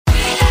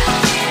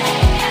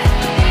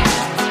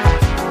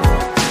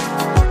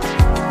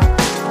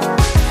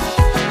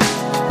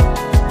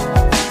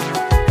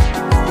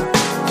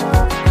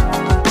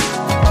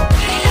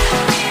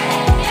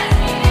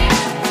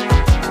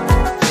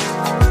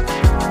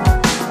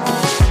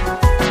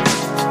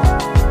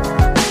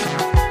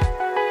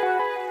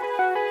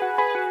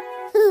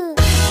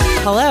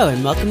Hello,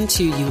 and welcome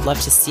to You Love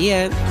to See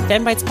It,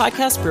 Fan Bites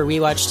podcast where we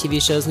watch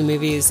TV shows and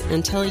movies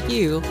and tell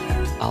you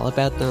all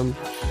about them.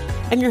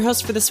 I'm your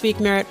host for this week,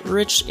 Merritt,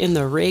 rich in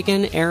the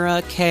Reagan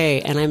era K,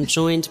 and I'm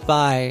joined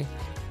by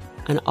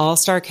an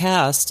all-star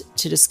cast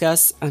to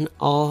discuss an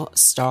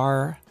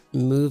all-star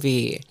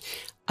movie.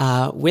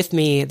 With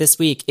me this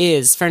week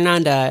is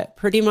Fernanda,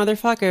 pretty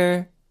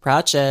motherfucker,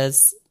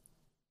 Prouches.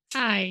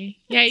 Hi.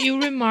 Yeah,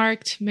 you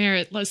remarked,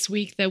 Merritt, last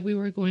week that we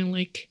were going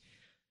like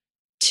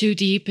too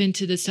deep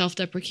into the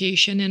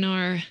self-deprecation in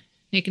our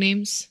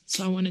nicknames.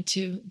 So I wanted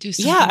to do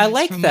something. Yeah, I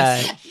like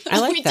that. Myself. I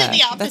like We that. did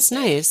the opposite. That's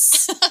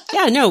nice.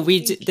 Yeah, no,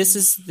 this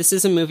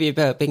is a movie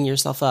about bigging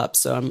yourself up.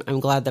 So I'm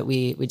glad that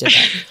we did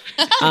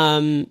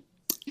that.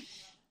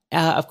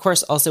 Of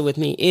course, also with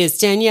me is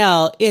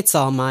Danielle. It's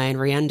all mine,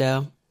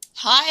 Riendo.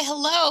 Hi,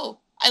 hello.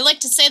 I like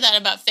to say that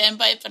about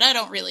Fanbite, but I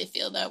don't really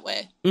feel that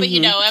way. But you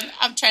know,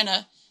 I'm trying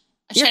to.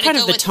 You're kind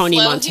of the Tony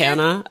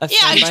Montana of Yeah,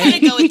 I'm Fanbite. trying to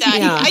go with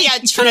that. Yeah.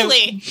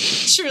 Truly.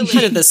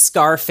 Kind of the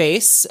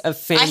Scarface of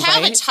Fanbite. I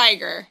have a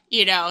tiger,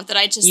 that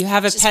I just. You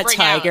have a just pet bring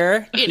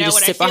tiger. Out, you know, just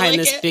when sit I feel behind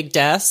like this it. big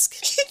desk.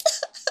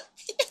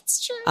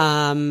 It's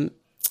true.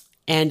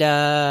 And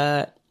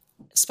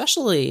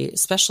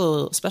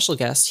special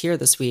guest here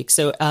this week.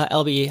 So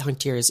LB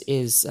Hunktears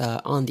is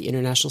on the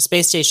International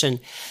Space Station,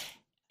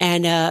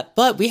 and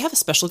but we have a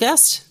special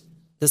guest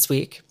this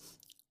week,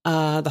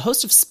 the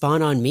host of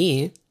Spawn on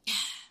Me,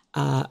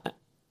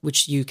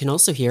 which you can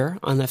also hear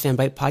on the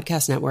Fanbite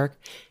Podcast Network.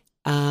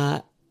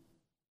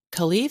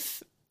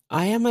 Khalif,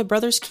 I am my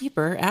brother's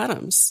keeper,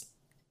 Adams.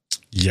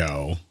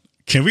 Yo,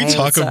 can we Hey,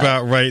 talk what's up?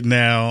 about right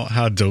now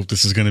how dope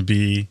this is going to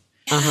be?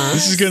 Uh-huh.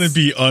 This is going to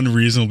be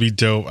unreasonably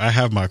dope. I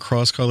have my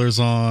cross colors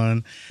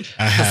on.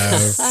 I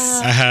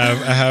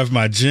have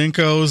my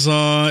Jinkos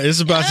on. It's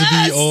about to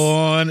be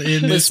on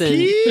in Listen,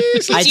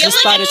 this piece. I Do you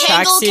just have bought like a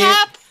Kangol tracksuit.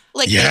 cap?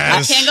 Like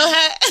Yes. a Kangol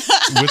hat?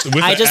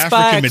 with I the just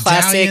bought African a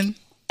classic medallion.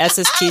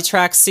 SST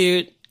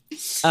tracksuit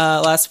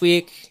last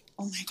week.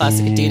 Oh my God.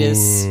 Classic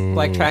Adidas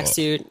black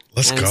tracksuit.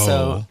 Let's and go.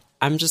 So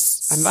I'm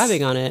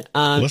vibing on it.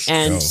 Let's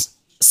and go.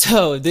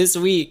 so this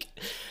week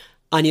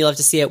on You Love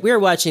to See It, we're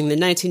watching the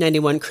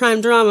 1991 crime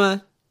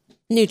drama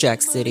New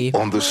Jack City.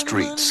 On the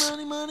streets,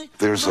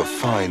 there's a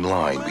fine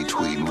line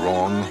between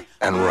wrong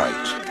and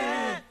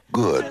right,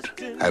 good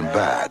and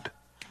bad,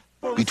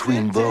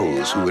 between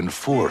those who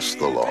enforce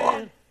the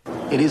law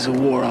It is a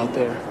war out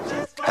there.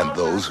 and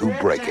those who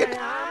break it.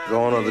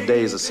 Gone are the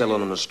days of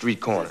selling on the street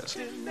corners,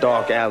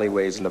 dark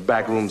alleyways, and the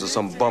back rooms of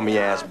some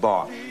bummy-ass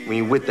bar. We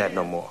ain't with that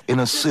no more. In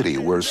a city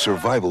where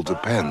survival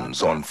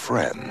depends on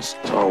friends,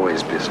 It's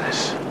always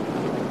business.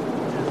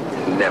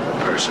 Never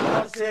personal.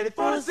 Am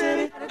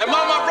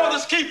I my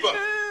brother's keeper?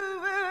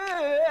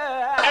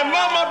 Am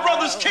I my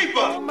brother's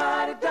keeper?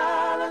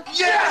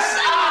 Yes,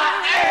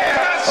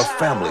 I am! a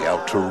family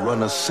out to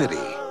run a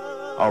city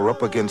are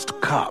up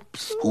against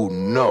cops who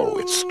know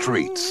its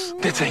streets.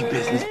 This ain't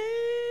business.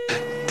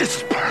 This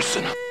is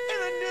personal.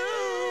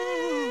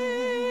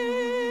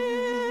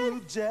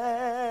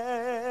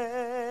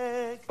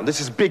 This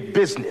is big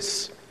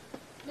business.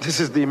 This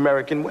is the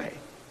American way.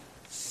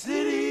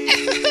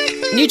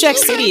 New Jack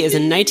City is a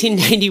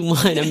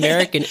 1991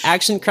 American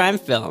action crime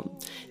film.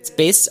 It's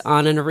based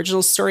on an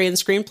original story and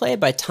screenplay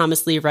by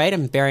Thomas Lee Wright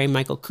and Barry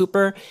Michael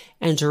Cooper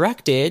and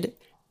directed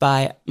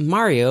by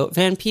Mario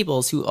Van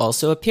Peebles, who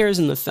also appears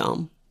in the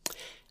film.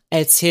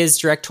 It's his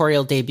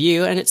directorial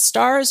debut, and it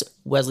stars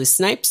Wesley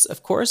Snipes,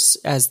 of course,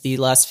 as the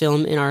last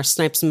film in our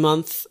Snipes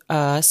Month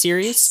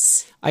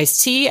series,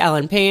 Ice-T,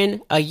 Alan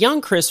Payne, a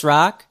young Chris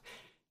Rock,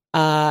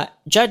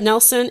 Judd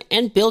Nelson,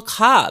 and Bill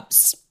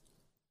Cobbs.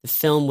 The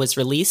film was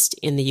released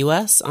in the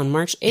U.S. on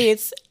March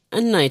 8th,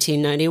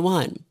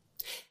 1991.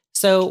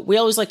 So we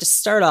always like to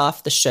start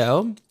off the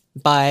show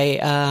by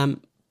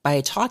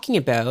talking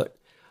about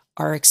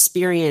our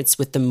experience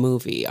with the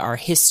movie, our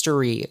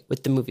history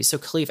with the movie. So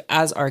Khalif,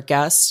 as our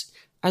guest,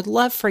 I'd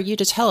love for you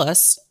to tell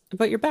us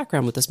about your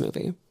background with this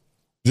movie.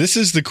 This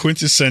is the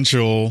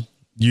quintessential,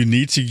 you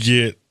need to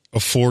get a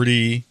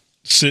 40,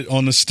 sit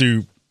on the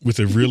stoop with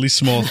a really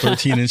small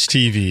 13-inch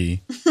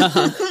TV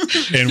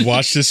and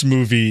watch this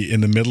movie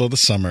in the middle of the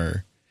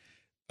summer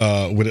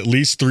with at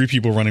least 3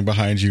 people running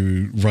behind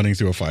you, running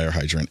through a fire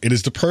hydrant. It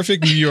is the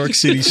perfect New York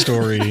City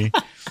story.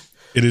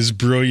 It is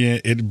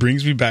brilliant. It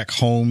brings me back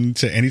home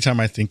to anytime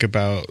I think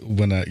about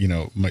when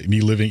me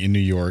living in New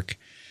York.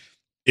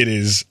 It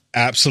is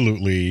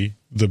absolutely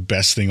the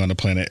best thing on the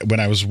planet.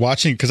 When I was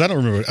watching, because I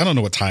don't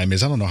know what time it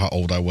is. I don't know how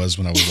old I was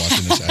when I was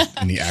watching this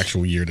in the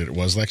actual year that it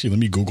was. Actually, let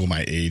me Google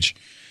my age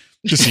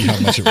to see how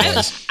much it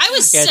was. I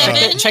was Yeah,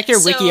 7. check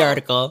your wiki so-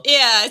 article.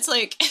 Yeah, it's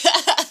like.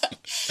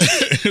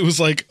 It was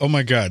like, oh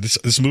my God,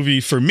 this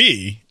movie for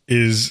me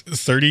is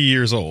 30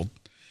 years old,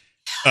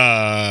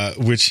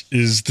 which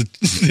is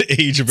the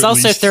age of It's at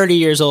also least 30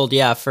 years old,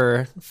 yeah,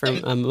 for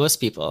most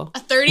people. A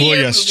 30-year Well,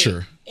 yes, movie.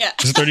 sure. Yeah.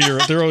 It's a 30-year.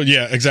 They're all,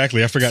 yeah,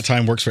 exactly. I forgot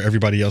time works for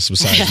everybody else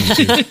besides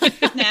me too.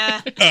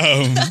 Nah.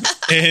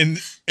 And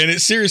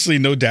it seriously,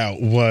 no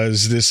doubt,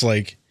 was this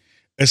like,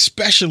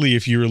 especially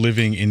if you were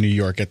living in New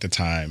York at the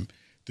time,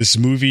 this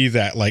movie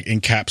that like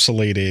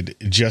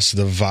encapsulated just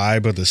the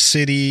vibe of the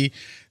city,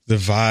 the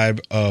vibe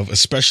of,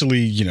 especially,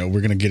 you know,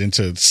 we're going to get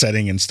into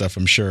setting and stuff,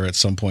 I'm sure, at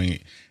some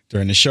point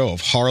during the show,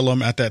 of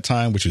Harlem at that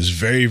time, which was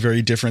very,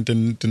 very different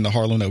than the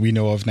Harlem that we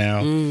know of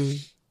now.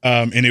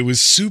 And it was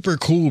super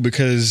cool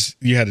because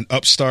you had an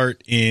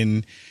upstart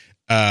in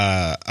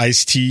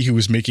Ice-T, who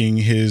was making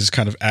his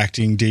kind of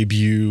acting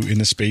debut in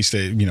the space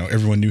that, you know,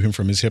 everyone knew him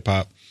from his hip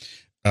hop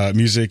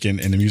music and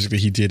the music that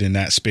he did in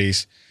that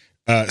space.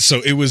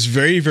 So it was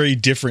very, very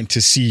different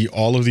to see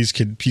all of these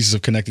pieces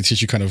of connective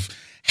tissue kind of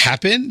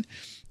happen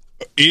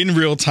in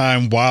real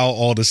time while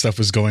all this stuff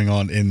was going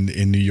on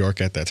in New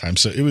York at that time.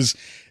 So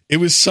it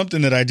was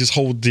something that I just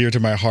hold dear to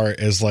my heart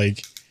as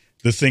like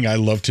the thing I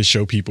love to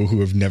show people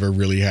who have never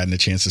really had a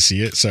chance to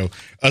see it. So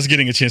us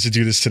getting a chance to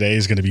do this today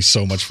is going to be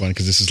so much fun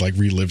because this is like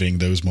reliving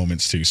those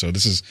moments too. So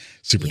this is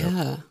super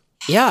dope.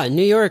 Yeah.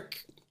 New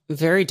York,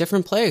 very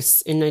different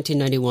place in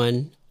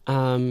 1991.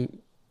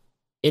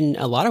 In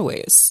a lot of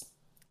ways,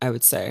 I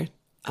would say.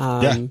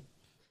 Kind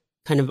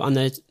of on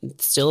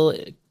still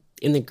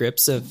in the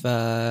grips of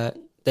the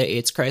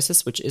AIDS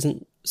crisis, which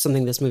isn't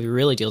something this movie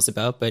really deals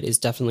about, but is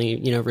definitely,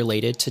 you know,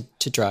 related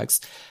to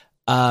drugs.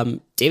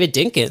 David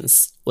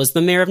Dinkins was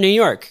the mayor of New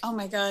York. Oh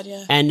my God,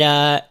 yeah.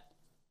 And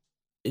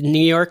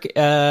New York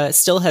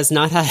still has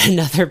not had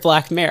another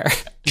black mayor,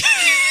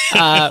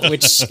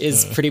 which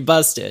is pretty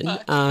busted.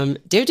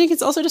 David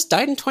Dinkins also just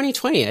died in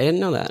 2020. I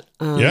didn't know that.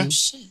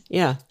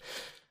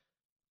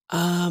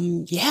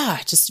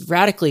 Just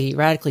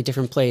radically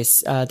different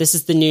place. This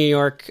is the New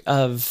York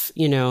of,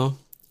 you know,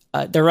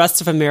 the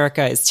rest of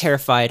America is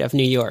terrified of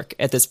New York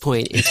at this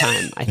point in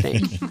time, I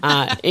think.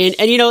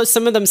 And you know,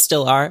 some of them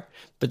still are,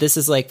 but this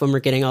is like when we're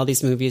getting all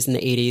these movies in the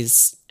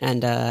 80s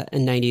and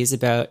 90s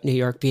about New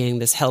York being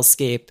this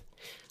hellscape.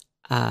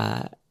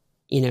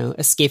 You know,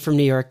 Escape from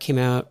New York came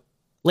out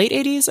late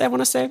 80s, I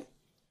want to say.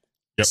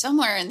 Yep.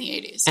 Somewhere in the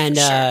 80s. And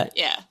sure.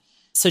 Yeah.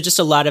 So just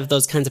a lot of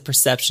those kinds of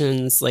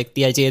perceptions, like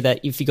the idea that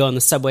if you go on the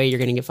subway, you're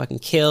going to get fucking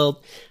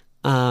killed.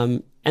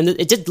 And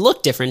it did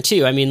look different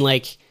too. I mean,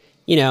 like,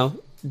 you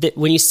know,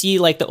 when you see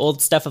like the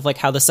old stuff of like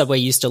how the subway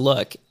used to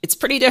look, it's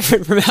pretty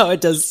different from how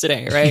it does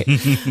today, right?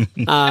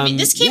 I mean,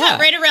 this came out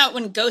right around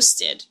when Ghost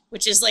did,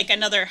 which is like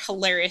another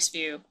hilarious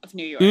view of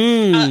New York.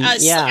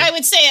 I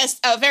would say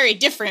a very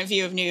different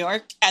view of New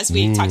York, as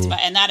we talked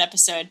about in that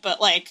episode, but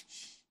like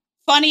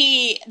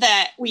funny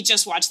that we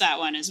just watched that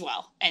one as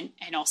well, and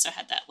also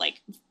had that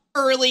like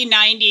early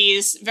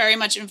 90s, very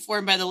much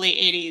informed by the late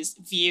 80s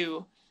view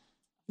of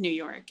New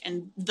York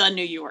and the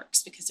New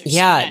Yorks, because there's so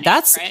many,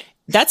 right?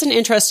 That's an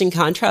interesting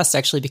contrast,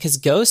 actually, because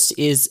Ghost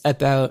is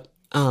about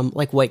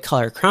like white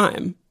collar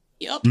crime.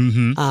 Yep.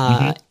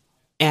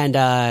 And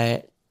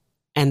the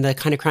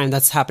kind of crime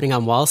that's happening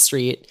on Wall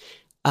Street,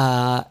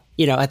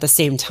 you know, at the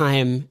same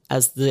time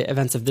as the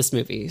events of this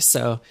movie.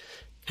 So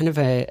kind of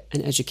an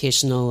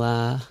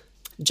educational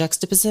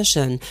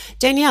juxtaposition.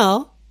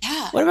 Danielle,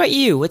 what about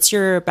you? What's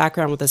your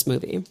background with this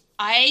movie?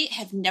 I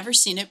have never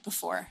seen it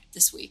before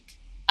this week.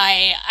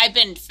 I've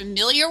been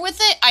familiar with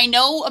it. I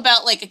know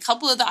about like a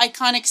couple of the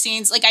iconic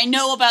scenes. Like I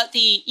know about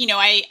the, you know,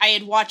 I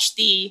had watched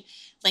the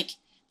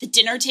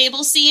dinner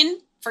table scene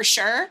for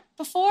sure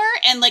before.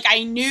 And like,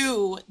 I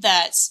knew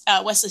that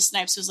Wesley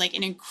Snipes was like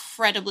an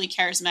incredibly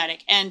charismatic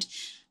and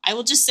I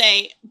will just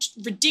say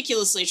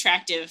ridiculously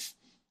attractive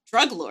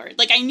drug lord.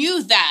 Like I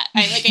knew that,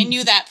 I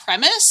knew that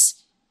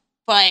premise,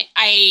 but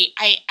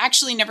I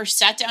actually never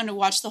sat down to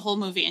watch the whole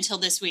movie until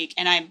this week.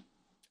 And I'm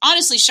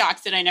honestly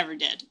shocked that I never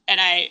did. And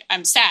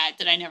I'm sad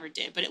that I never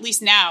did, but at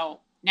least now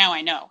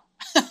I know.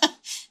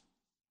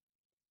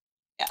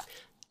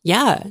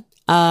 Yeah.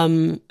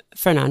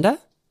 Fernanda?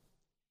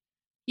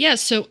 Yeah,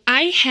 so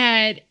I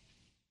had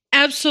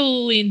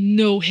absolutely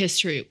no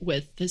history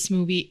with this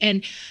movie.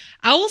 And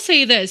I will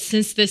say that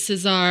since this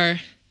is our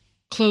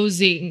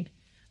closing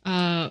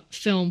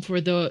film for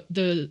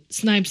the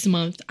Snipes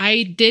month,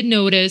 I did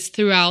notice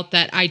throughout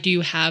that I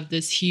do have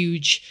this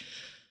huge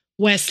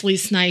Wesley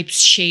Snipes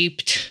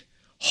shaped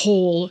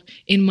hole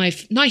in my,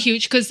 not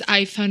huge, because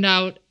I found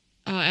out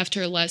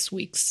after last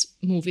week's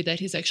movie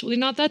that he's actually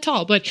not that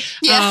tall, but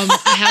I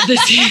have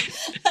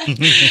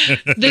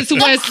this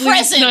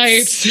Wesley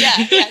Snipes. Yeah,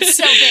 it's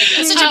so big.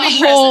 It's such a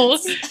big hole.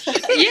 presence.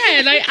 Yeah,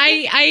 and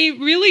I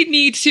really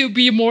need to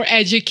be more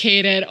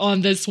educated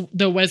on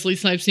the Wesley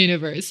Snipes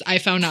universe. I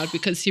found out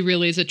because he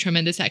really is a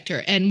tremendous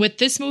actor. And with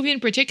this movie in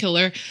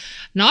particular,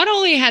 not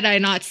only had I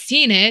not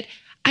seen it,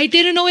 I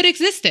didn't know it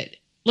existed.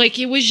 Like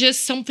it was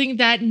just something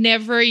that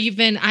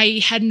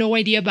I had no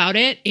idea about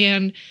it.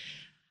 And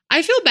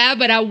I feel bad,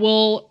 but I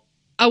will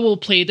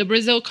play the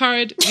Brazil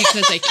card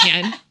because I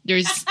can.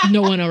 There's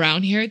no one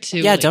around here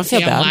to don't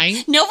feel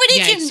bad. Nobody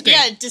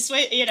can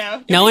dissuade, you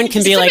know. No one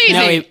can be like,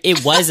 amazing. No,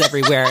 it was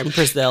everywhere in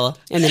Brazil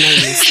in the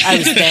 90s. I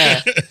was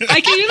there. I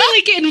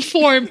can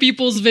inform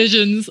people's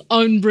visions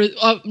on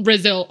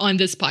Brazil on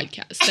this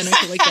podcast. And I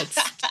feel like that's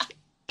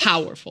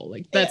powerful.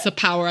 Like that's a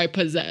power I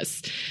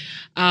possess.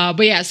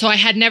 But yeah, so I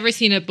had never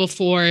seen it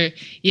before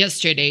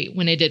yesterday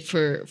when I did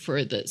for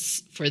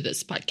this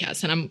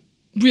podcast, and I'm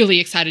really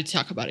excited to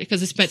talk about it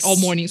because I spent all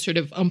morning sort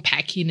of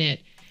unpacking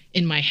it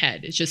in my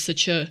head. It's just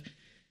such a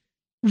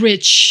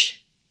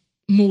rich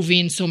movie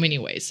in so many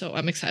ways. So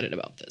I'm excited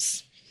about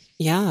this.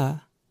 Yeah.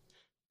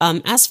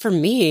 As for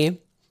me,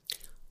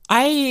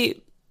 I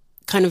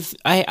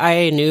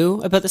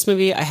knew about this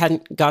movie. I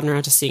hadn't gotten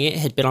around to seeing it. It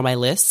had been on my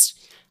list.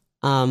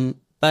 But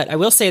I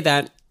will say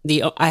that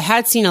I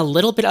had seen a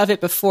little bit of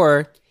it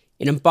before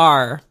in a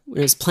bar when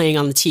it was playing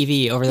on the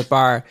TV over the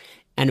bar,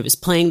 and it was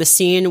playing the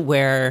scene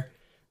where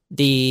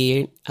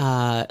the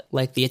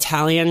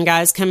Italian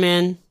guys come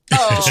in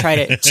to try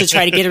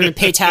to get him to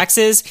pay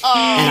taxes,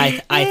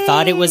 and I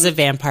thought it was a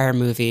vampire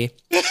movie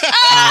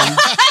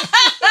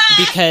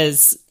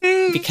because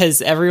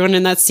everyone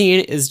in that scene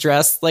is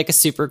dressed like a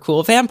super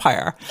cool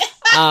vampire,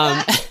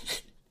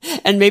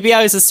 and maybe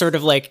I was just sort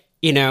of like,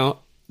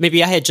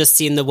 maybe I had just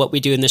seen the What We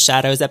Do in the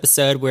Shadows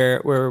episode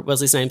where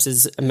Wesley Snipes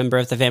is a member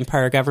of the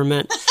vampire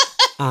government.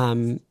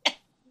 But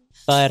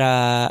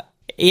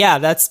yeah,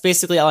 that's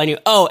basically all I knew.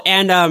 Oh,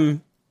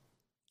 and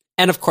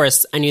of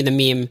course I knew the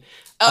meme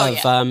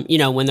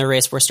when the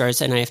race war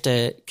starts and I have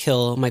to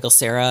kill Michael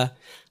Cera,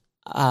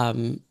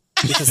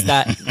 because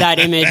that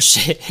image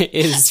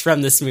is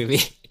from this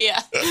movie.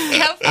 Yeah.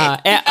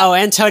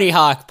 And Tony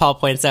Hawk, Paul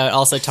points out,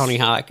 also Tony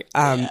Hawk.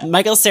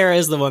 Michael Cera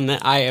is the one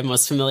that I am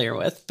most familiar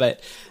with,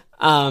 but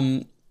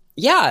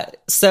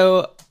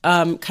so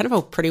kind of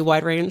a pretty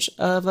wide range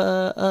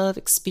of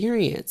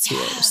experience here.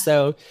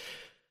 So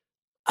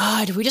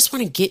do we just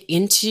want to get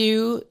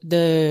into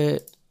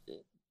the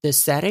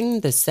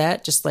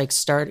set, just like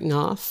starting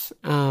off?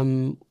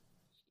 We're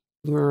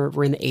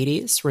in the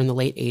 80s. We're in the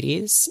late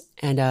 80s.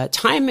 And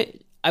time,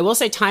 I will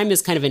say time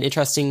is kind of an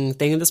interesting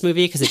thing in this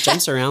movie because it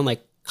jumps around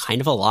like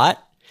kind of a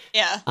lot.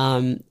 Yeah.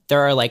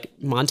 There are like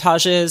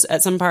montages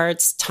at some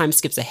parts. Time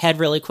skips ahead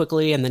really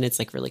quickly, and then it's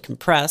like really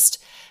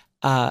compressed.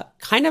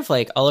 Kind of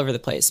like all over the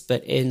place,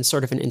 but in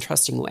sort of an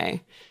interesting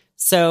way.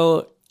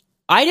 So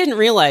I didn't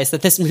realize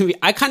that this movie,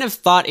 I kind of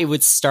thought it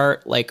would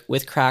start like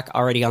with crack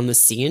already on the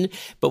scene,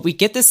 but we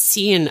get this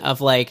scene of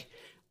like,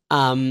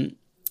 of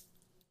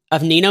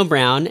Nino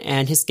Brown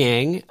and his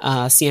gang,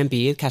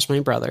 CMB, Cash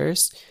Money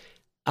Brothers,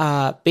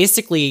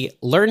 basically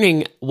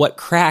learning what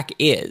crack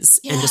is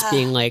and just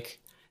being like,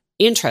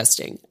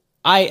 interesting.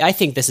 I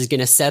think this is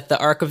going to set the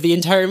arc of the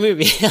entire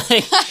movie.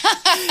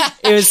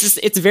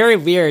 It's very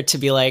weird to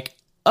be like,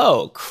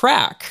 oh,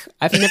 crack.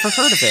 I've never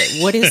heard of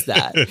it. What is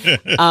that?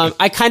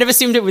 I kind of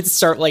assumed it would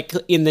start like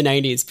in the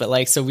 90s, but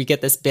like, so we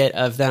get this bit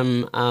of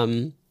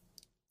them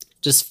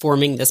just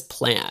forming this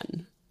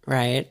plan,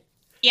 right?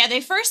 Yeah,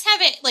 they first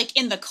have it like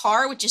in the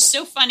car, which is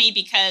so funny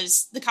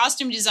because the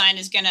costume design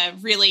is going to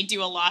really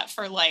do a lot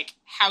for like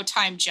how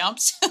time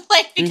jumps.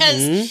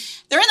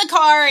 Because they're in the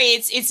car,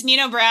 it's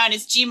Nino Brown,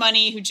 it's G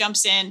Money who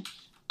jumps in.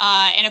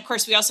 And of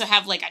course we also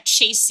have like a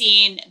chase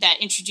scene that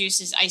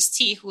introduces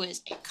Ice-T, who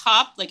is a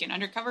cop, like an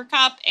undercover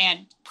cop,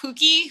 and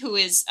Pookie, who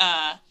is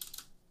I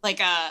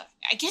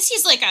guess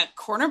he's like a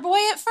corner boy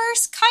at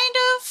first, kind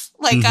of.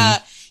 Like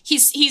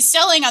he's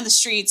selling on the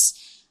streets.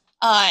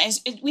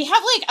 We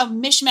have like a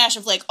mishmash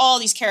of like all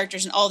these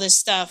characters and all this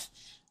stuff.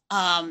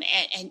 And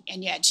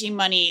yeah, G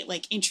Money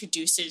like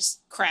introduces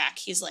crack.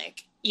 He's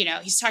like,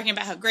 he's talking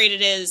about how great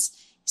it is.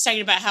 He's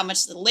talking about how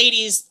much the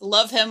ladies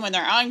love him when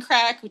they're on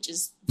crack, which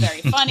is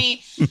very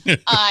funny.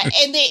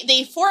 And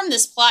they form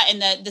this plot in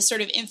the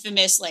sort of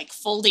infamous like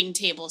folding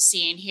table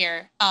scene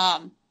here.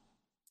 And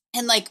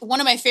like one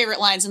of my favorite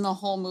lines in the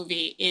whole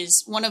movie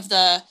is one of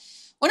the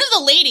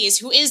ladies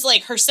who is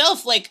like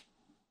herself like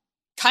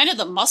kind of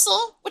the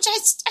muscle, which I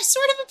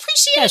sort of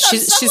appreciate. Yeah,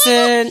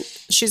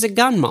 she's a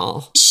gun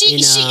moll. She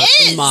is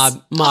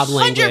mob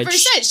language.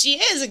 100%. She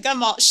is a gun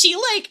moll. She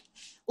like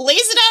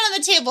lays it out on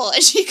the table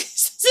and she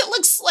says it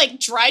looks like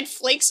dried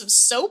flakes of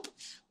soap,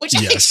 which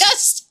I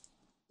just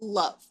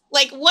love.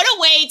 Like, what a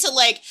way to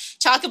like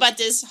talk about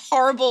this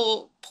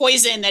horrible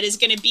poison that is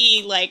going to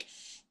be like,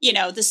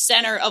 the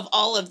center of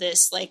all of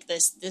this, like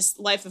this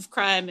life of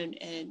crime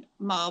and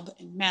mob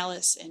and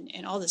malice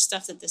and all this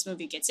stuff that this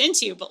movie gets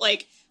into. But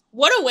like,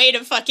 what a way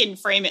to fucking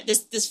frame it.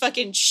 This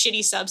fucking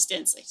shitty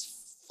substance, like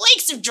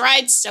flakes of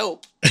dried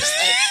soap.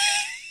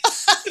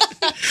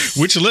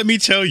 Which, let me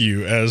tell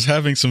you, as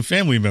having some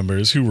family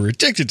members who were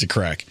addicted to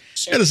crack,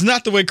 that is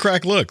not the way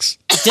crack looks.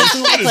 It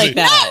doesn't look like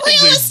that.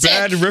 It's a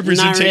bad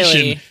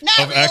representation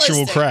of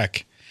actual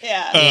crack.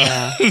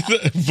 Yeah.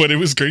 But it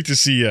was great to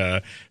see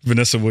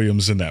Vanessa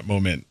Williams in that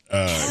moment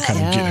kind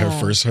of get her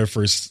first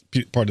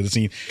part of the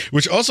scene,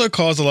 which also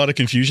caused a lot of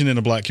confusion in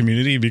the Black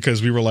community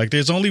because we were like,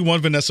 there's only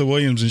one Vanessa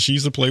Williams and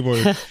she's the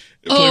Playboy model.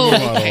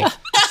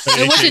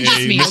 It wasn't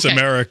just me. Miss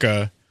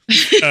America.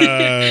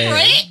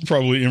 Right?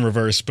 Probably in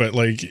reverse, but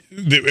like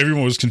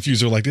everyone was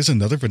confused. They're like, there's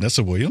another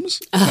Vanessa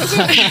Williams?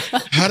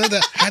 How did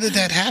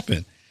that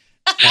happen?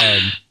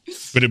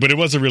 But it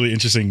was a really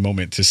interesting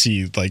moment to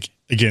see, like,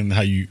 again,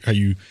 how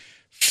you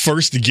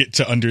first get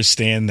to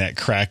understand that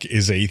crack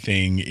is a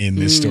thing in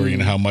this story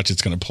and how much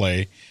it's going to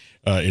play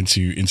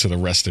into the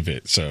rest of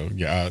it. So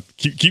yeah,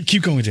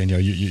 keep going, Danielle.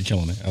 You're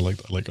killing it. I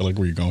like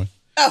where you're going.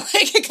 Oh,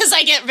 because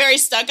I get very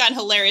stuck on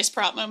hilarious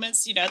prop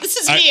moments. You know, this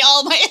is me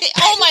all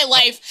my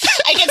life.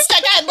 I get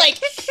stuck on like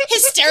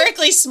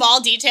hysterically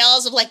small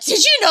details of like,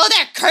 did you know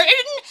that curtain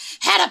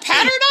had a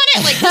pattern on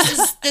it? Like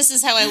this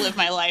is how I live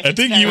my life. I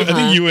think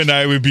you and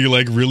I would be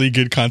like really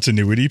good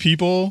continuity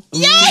people.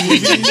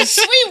 Yes,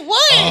 we would.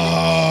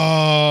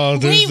 Oh,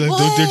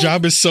 their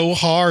job is so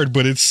hard,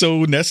 but it's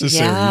so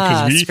necessary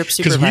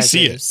because we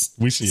see it.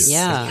 We see it.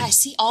 Yeah, I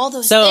see all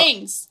those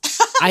things.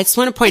 I just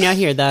want to point out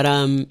here that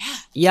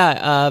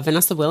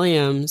Vanessa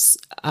Williams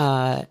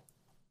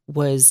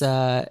was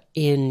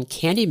in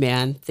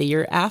Candyman the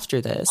year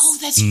after this. Oh,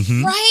 that's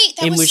right.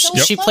 That was so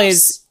she close.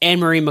 plays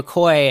Anne-Marie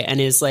McCoy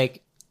and is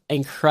like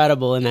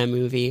incredible in that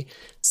movie.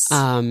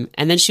 And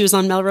then she was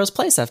on Melrose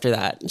Place after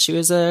that. She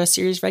was a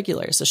series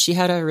regular, so she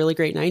had a really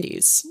great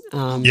 90s.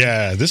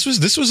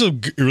 This was a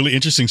really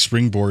interesting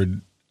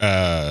springboard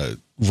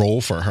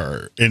role for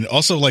her, and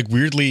also like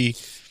weirdly,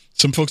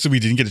 some folks that we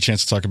didn't get a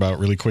chance to talk about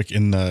really quick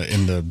in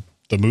the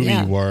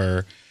movie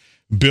were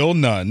Bill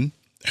Nunn,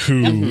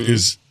 who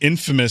is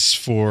infamous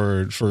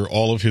for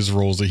all of his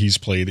roles that he's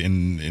played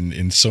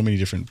in so many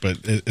different, but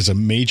is a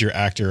major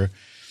actor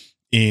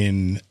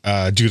in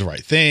Do the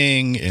Right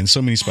Thing and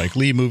so many Spike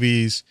Lee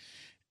movies.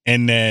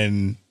 And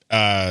then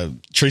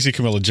Tracy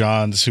Camilla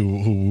Johns,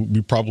 who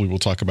we probably will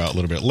talk about a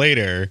little bit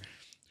later,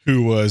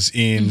 who was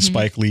in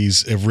Spike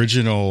Lee's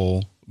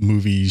original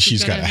movie,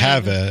 She's Gotta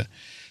Have It.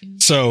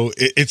 So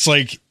it's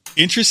like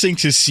interesting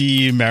to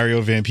see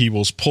Mario Van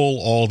Peebles pull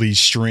all these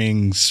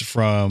strings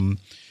from,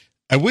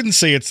 I wouldn't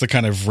say it's the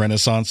kind of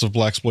renaissance of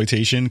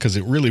blaxploitation because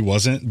it really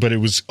wasn't, but it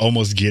was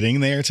almost getting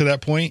there to that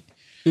point.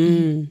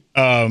 So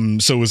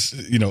it was,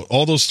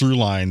 all those through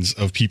lines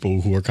of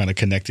people who are kind of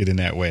connected in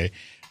that way.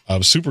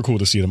 Super cool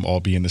to see them all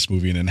be in this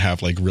movie and then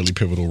have like really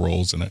pivotal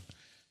roles in it.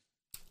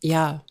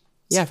 Yeah,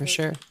 for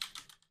sure.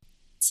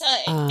 So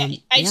I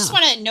just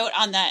want to note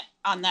on that.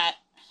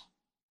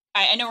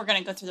 I know we're going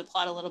to go through the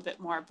plot a little bit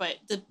more, but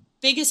the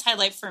biggest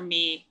highlight for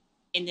me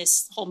in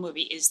this whole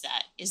movie is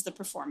the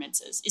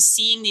performances, is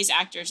seeing these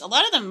actors, a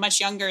lot of them much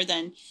younger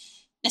than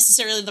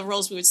necessarily the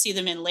roles we would see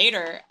them in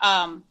later.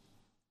 God,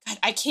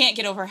 I can't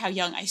get over how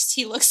young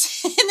Ice-T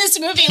looks in this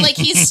movie. Like,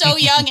 he's so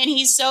young and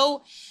he's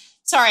so,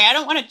 sorry, I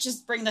don't want to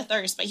just bring the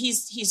thirst, but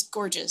he's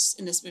gorgeous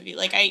in this movie.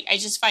 Like, I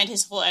just find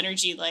his whole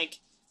energy, like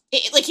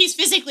he's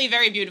physically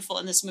very beautiful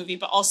in this movie,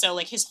 but also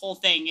like his whole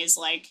thing is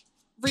like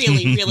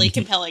really, really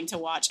compelling to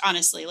watch.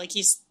 Honestly, like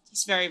he's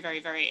very, very,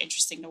 very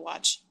interesting to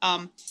watch.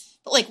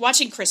 But like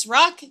watching Chris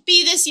Rock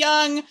be this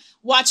young,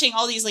 watching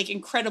all these like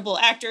incredible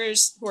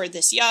actors who are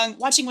this young,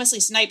 watching Wesley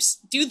Snipes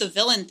do the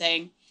villain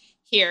thing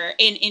here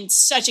in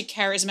such a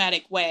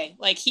charismatic way.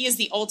 Like, he is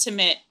the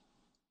ultimate,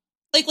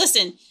 like,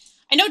 listen,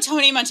 I know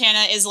Tony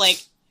Montana is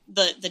like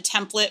the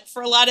template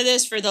for a lot of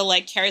this, for the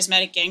like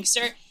charismatic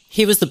gangster.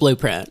 He was the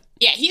blueprint.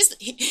 Yeah, he's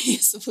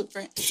the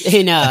blueprint.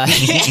 You're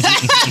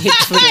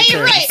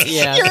right.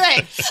 Yeah. You're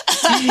right.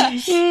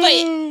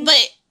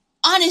 but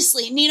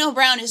honestly, Nino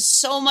Brown is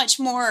so much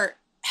more.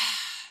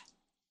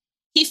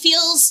 He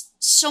feels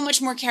so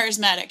much more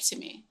charismatic to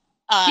me.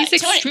 He's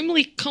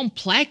extremely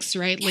complex,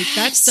 right? Like,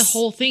 that's the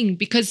whole thing,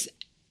 because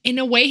in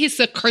a way he's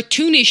a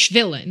cartoonish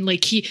villain.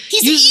 Like, he's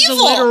uses evil.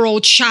 A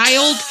literal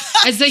child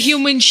as a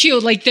human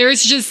shield. Like,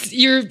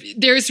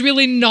 there's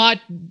really not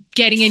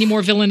getting any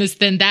more villainous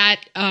than that.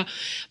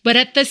 But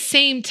at the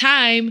same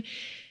time,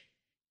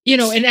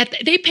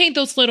 they paint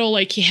those little,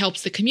 like, he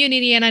helps the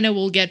community, and I know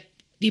we'll get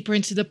deeper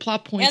into the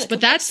plot points,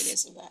 but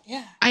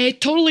I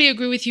totally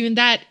agree with you in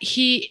that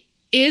he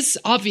is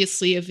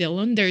obviously a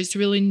villain. There's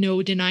really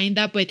no denying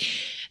that, but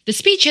the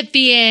speech at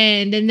the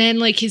end, and then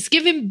like he's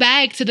giving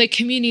back to the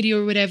community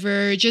or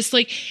whatever, just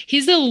like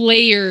he's a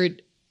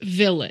layered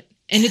villain,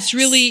 and it's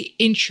really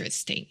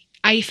interesting.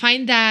 I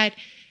find that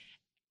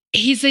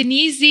he's an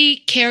easy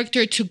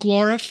character to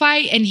glorify,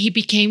 and he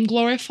became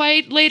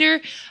glorified later.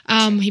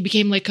 He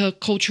became like a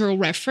cultural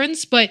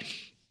reference, but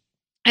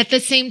at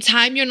the same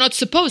time, you're not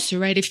supposed to,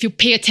 right? If you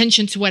pay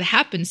attention to what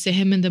happens to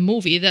him in the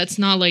movie, that's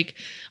not like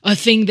a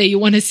thing that you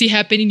want to see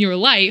happen in your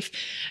life.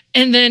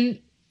 And then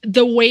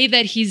the way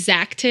that he's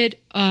acted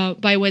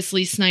by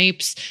Wesley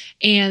Snipes,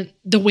 and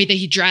the way that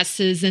he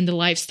dresses and the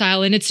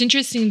lifestyle. And it's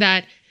interesting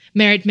that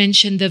Merritt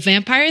mentioned the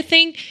vampire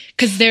thing,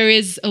 because there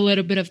is a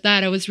little bit of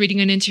that. I was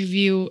reading an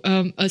interview,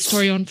 a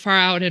story on Far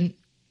Out, and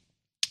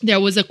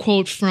there was a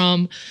quote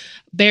from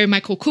Barry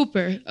Michael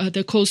Cooper,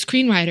 the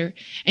co-screenwriter.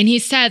 And he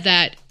said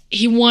that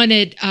he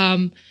wanted,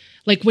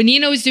 like, what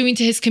Nino is doing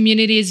to his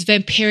community is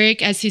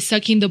vampiric, as he's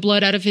sucking the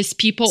blood out of his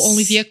people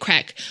only via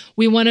crack.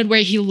 We wanted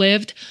where he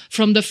lived,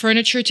 from the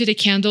furniture to the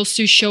candles,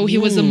 to show he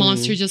was a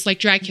monster just like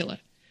Dracula.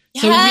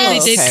 Yes. So it really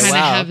did kind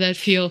of have that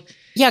feel.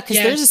 Yeah, because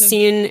there's a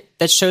scene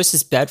that shows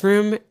his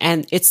bedroom,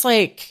 and it's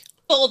like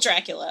full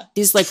Dracula.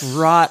 These like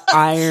wrought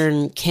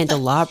iron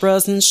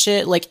candelabras and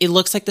shit. Like, it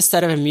looks like the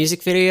set of a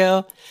music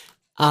video,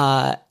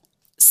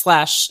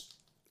 slash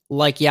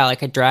like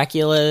a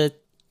Dracula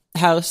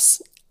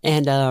house.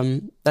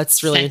 And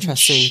that's really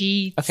interesting.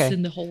 Sheets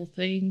and the whole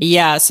thing.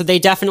 Yeah, so they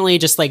definitely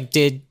just like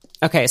did.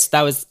 Okay, so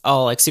that was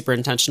all like super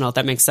intentional.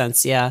 That makes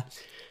sense. Yeah.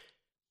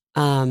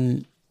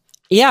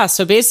 Yeah,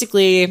 so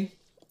basically,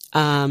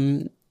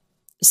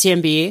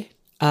 CMB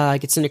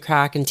gets into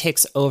crack and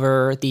takes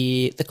over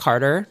the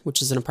Carter,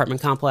 which is an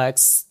apartment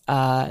complex,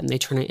 and they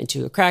turn it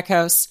into a crack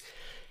house.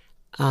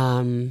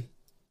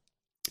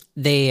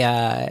 They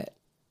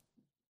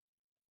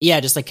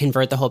just like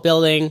convert the whole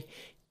building,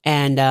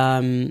 and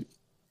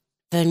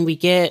then we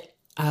get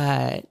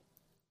like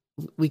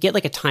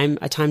a time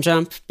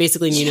jump.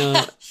 Basically,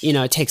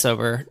 Nino takes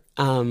over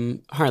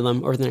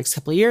Harlem over the next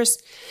couple of years.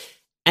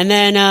 And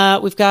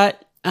then we've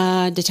got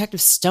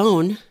Detective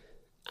Stone,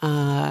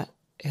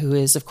 who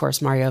is, of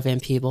course, Mario Van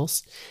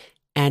Peebles,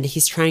 and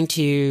he's trying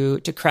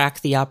to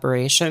crack the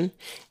operation.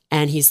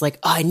 And he's like,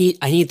 "Oh, I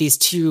need these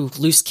 2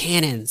 loose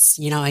cannons.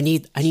 I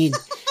need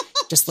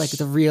just like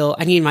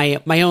I need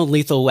my own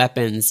lethal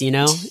weapons.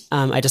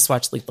 I just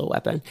watched Lethal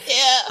Weapon.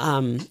 Yeah.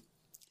 And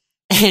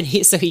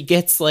he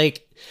gets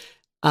like,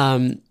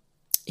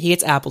 he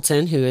gets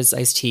Appleton, who is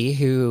Ice-T,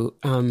 who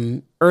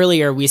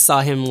earlier we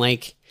saw him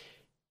like.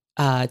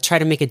 Try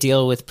to make a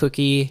deal with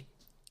Pookie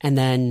and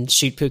then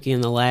shoot Pookie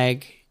in the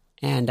leg.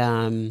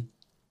 And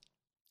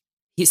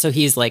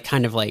he's like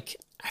kind of like,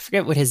 I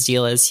forget what his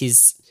deal is.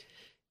 He's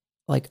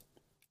like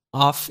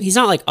he's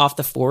not like off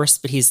the force,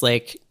 but he's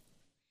like,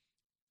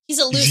 he's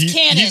a loose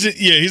cannon.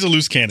 He's a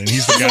loose cannon.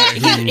 He's the guy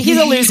he's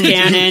a loose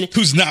cannon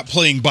who's not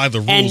playing by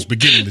the rules, but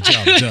getting the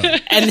job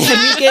done. And then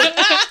we get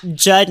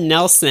Judd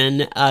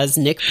Nelson as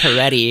Nick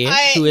Peretti,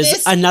 who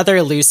is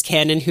another loose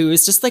cannon who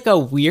is just like a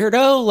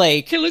weirdo.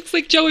 Like, he looks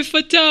like Joey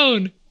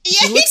Fatone.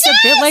 Yeah, he looks a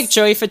bit like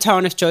Joey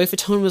Fatone if Joey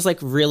Fatone was like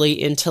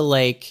really into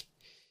like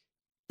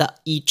the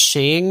I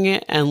Ching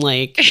and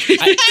like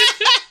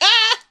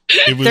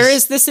there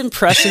is this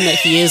impression that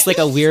he is like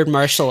a weird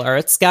martial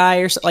arts guy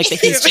or like that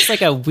he's just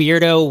like a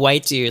weirdo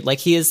white dude. Like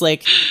he is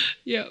like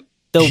the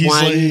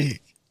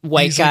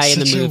white guy in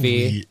the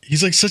movie.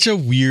 He's like such a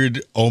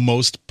weird,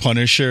 almost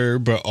Punisher,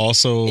 but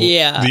also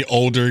the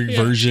older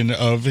version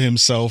of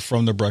himself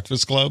from The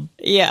Breakfast Club.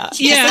 Yeah.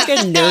 He's like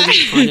a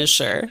nerdy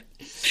Punisher.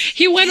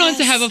 He went on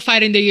to have a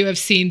fight in the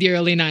UFC in the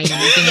early 90s.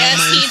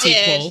 Yes, he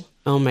did.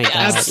 Oh my God.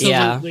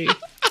 Absolutely. Yeah.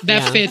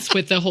 That fits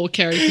with the whole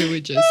character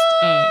we just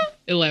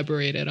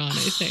elaborated on, I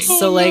think.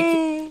 So like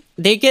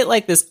they get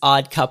like this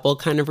odd couple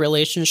kind of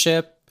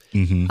relationship.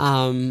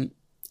 Mm-hmm.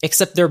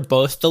 Except they're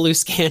both the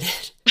loose cannon.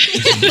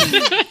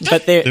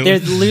 But they're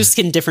loose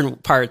in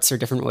different parts or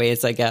different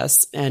ways, I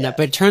guess. And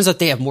but it turns out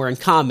they have more in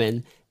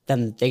common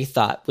than they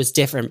thought was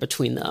different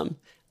between them,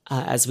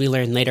 as we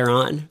learn later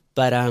on.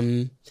 But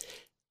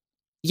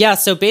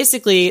so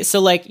basically,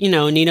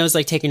 Nino's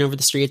like taking over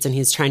the streets and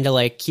he's trying to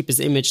like keep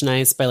his image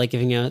nice by like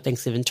giving out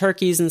Thanksgiving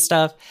turkeys and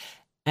stuff.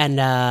 And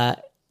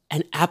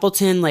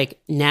Appleton like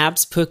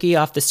nabs Pookie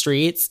off the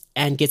streets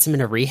and gets him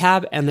into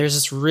rehab. And there's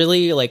this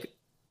really like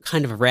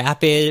kind of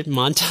rapid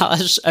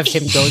montage of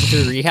him going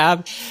through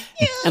rehab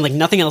and like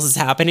nothing else is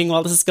happening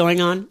while this is going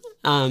on.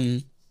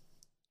 And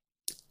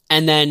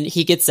then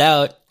he gets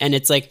out and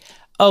it's like,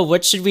 oh,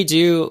 what should we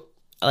do?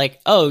 Like,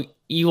 oh,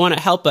 you want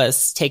to help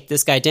us take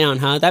this guy down,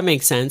 huh? That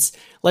makes sense.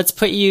 Let's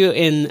put you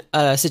in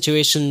a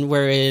situation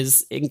where it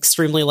is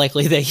extremely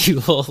likely that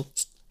you will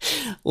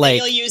like,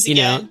 that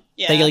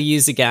you'll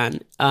use again.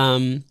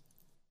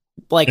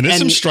 Like, and there's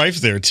some strife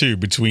there too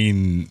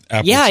between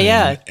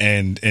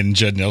Appleton and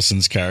Judd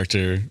Nelson's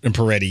character and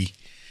Peretti.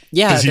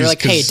 Yeah, they're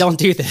like, hey, don't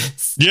do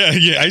this. Yeah.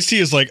 Ice-T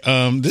is like,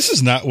 this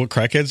is not what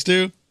crackheads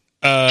do.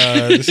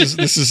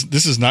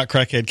 This is not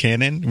crackhead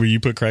canon where you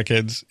put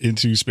crackheads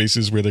into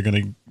spaces where they're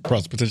going to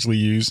potentially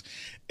use,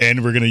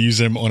 and we're going to use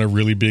them on a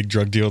really big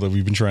drug deal that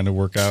we've been trying to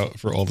work out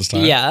for all this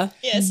time. Yeah.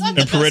 It's not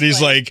and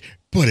Peretti's like,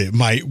 but it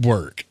might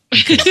work.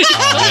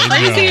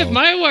 Crazy, it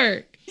might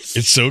work.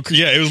 It's so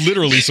it was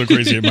literally so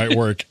crazy it might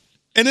work.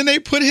 And then they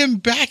put him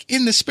back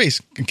in the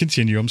space.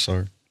 Continue. I'm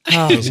sorry.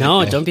 Oh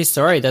no, don't be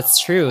sorry.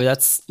 That's true.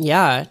 It's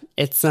a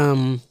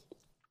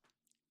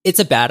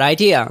bad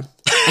idea.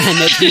 And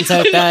it turns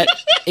out that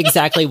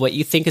exactly what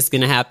you think is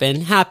going to happen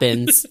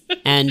happens.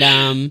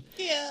 And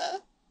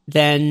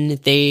then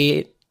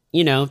they,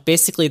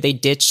 basically they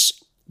ditch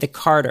the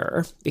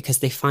Carter because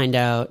they find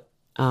out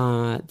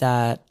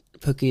that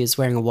Pookie is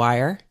wearing a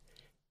wire.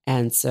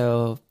 And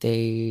so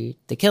they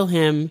kill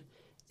him.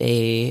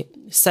 They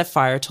set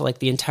fire to like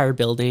the entire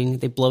building.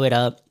 They blow it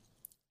up.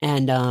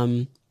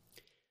 And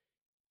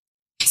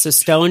so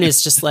Stone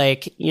is just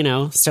like,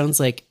 Stone's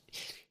like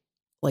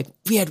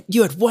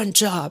you had one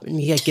job, and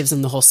he gives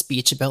him the whole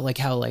speech about like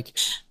how like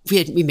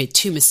we made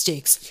 2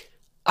 mistakes.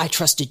 I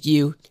trusted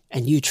you,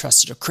 and you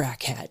trusted a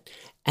crackhead.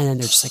 And then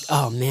they're just like,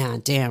 oh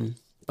man, damn.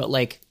 But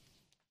like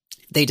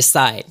they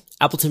decide,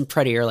 Appleton and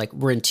Peretti are like,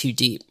 we're in too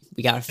deep.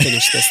 We got to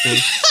finish this thing.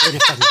 We're going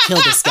to fucking kill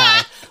this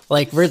guy.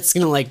 Like, we're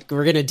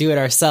going to do it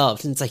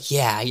ourselves. And it's like,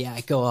 yeah,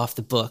 go off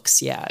the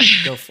books. Yeah,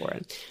 go for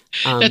it.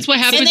 That's what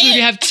happens when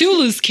you have 2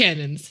 loose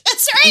cannons.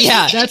 That's right.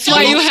 Yeah. That's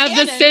why you have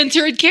the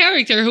centered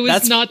character who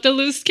is not the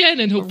loose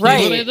cannon who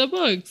plays by the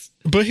books.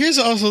 But here's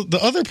also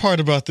the other part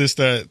about this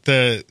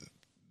that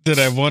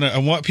I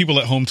want people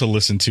at home to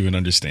listen to and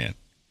understand.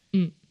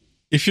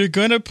 If you're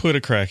going to put a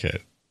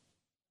crackhead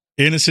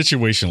in a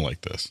situation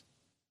like this,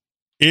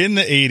 in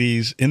the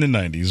 80s, in the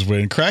 90s,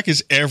 when crack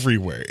is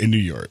everywhere in New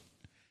York,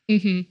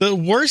 the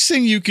worst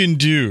thing you can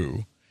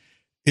do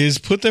is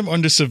put them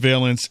under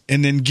surveillance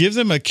and then give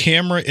them a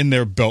camera in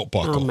their belt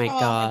buckle. Oh my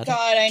God. Oh my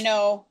God, I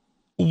know.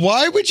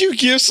 Why would you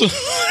give someone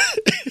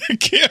a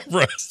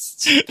camera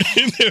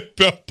in their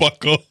belt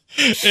buckle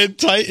and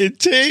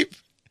tape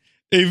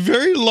a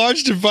very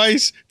large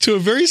device to a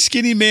very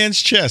skinny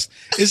man's chest?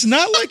 It's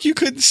not like you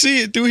couldn't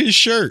see it through his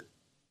shirt.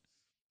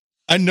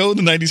 I know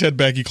the 90s had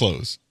baggy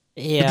clothes.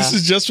 Yeah. But this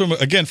is just from a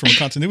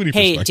continuity perspective.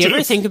 Hey, do you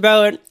ever think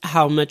about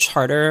how much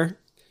harder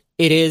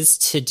it is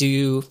to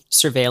do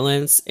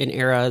surveillance in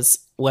eras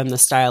when the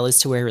style is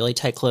to wear really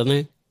tight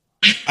clothing?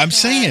 I'm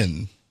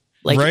saying,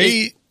 like,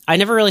 right? I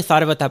never really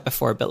thought about that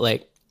before, but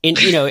like,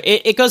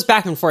 it goes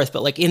back and forth.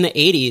 But like in the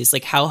 80s,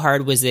 like how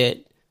hard was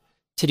it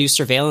to do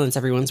surveillance?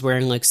 Everyone's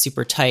wearing like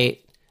super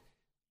tight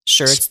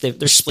shirts.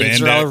 Their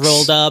sleeves are all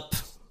rolled up.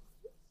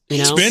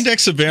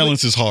 Spandex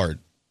surveillance is hard.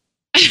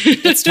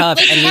 It's tough.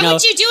 Like, and, how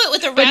would you do it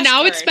with a rash But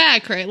now guard? it's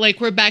back, right? Like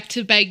we're back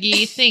to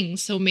baggy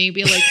things. So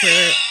maybe like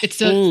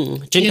it's a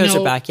Jinkos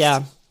are back.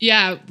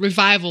 Yeah.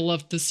 Revival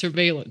of the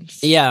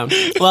surveillance. Yeah.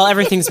 Well,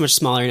 everything's much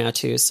smaller now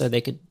too, so they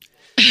could.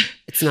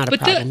 It's not a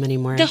problem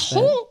anymore. The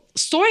whole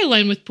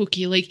storyline with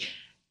Pookie, like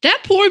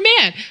that poor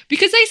man,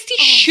 because Ice-T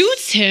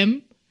shoots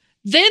him,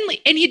 then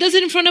and he does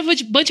it in front of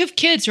a bunch of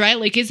kids, right?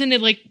 Like, isn't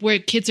it like where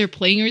kids are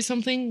playing or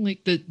something?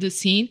 Like the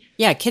scene.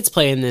 Yeah, kids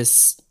play in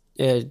this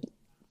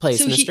place,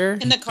 So Mister.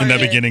 in the In corridor.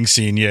 that beginning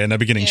scene, in that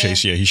beginning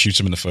chase, he shoots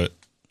him in the foot.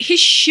 He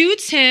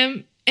shoots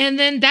him, and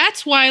then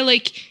that's why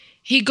like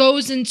he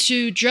goes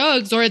into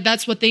drugs, or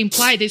that's what they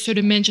imply. They sort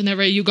of mention that,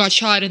 right? You got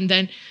shot, and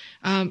then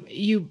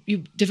you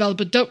develop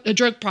a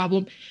drug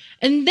problem,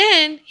 and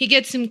then he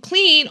gets him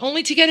clean,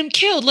 only to get him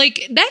killed.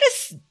 Like that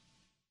is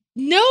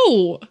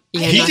no.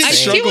 Yeah, He not did great.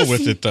 struggle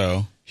with it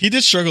though. He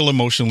did struggle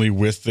emotionally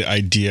with the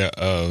idea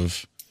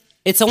of.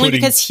 It's only putting-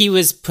 because he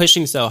was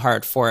pushing so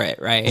hard for it,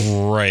 right?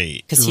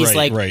 Right. Because he's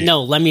right.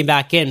 no, let me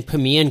back in, put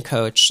me in,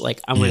 coach. Like,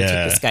 I want to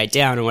take this guy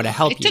down. I want to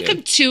help It you. took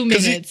him 2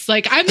 minutes.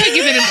 Like I'm not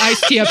giving him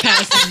Ice-T a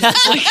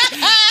pass. Like,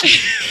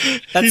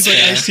 He's like,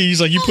 Ice-T,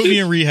 he's like, you put me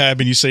in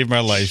rehab and you saved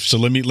my life. So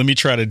let me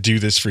try to do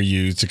this for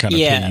you to kind of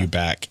pay you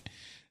back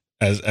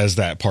as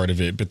that part of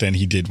it. But then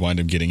he did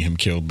wind up getting him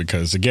killed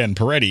because again,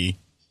 Peretti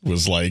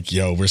was like,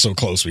 yo, we're so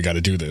close. We got to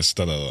do this.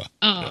 Da, da, da.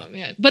 oh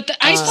man! But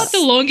I thought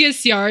The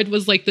Longest Yard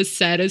was like the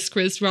saddest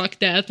Chris Rock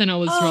death, and I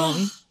was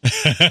wrong.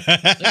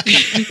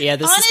 Yeah,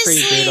 this is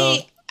pretty brutal.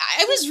 Honestly,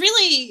 I was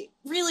really,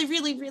 really,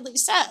 really, really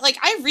sad. Like,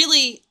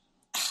 I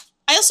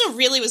also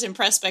really was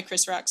impressed by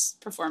Chris Rock's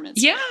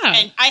performance. Yeah.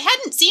 And I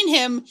hadn't seen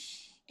him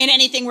in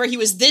anything where he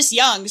was this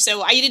young,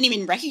 so I didn't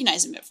even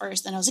recognize him at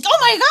first. And I was like, oh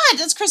my God,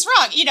 that's Chris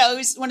Rock. It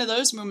was one of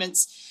those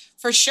moments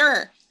for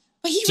sure.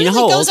 But he Do you know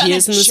really how goes old on he a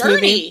is in this journey.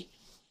 movie?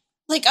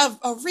 Like a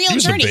real He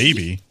was journey. a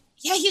baby.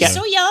 Yeah, he was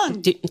so young.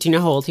 Do you know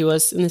how old he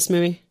was in this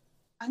movie?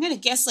 I'm going to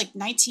guess like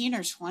 19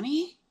 or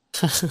 20.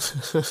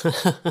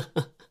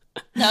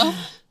 No?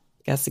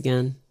 Guess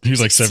again. He was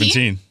like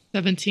 16? 17.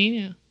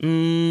 17,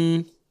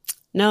 yeah.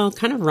 No,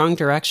 kind of wrong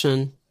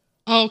direction.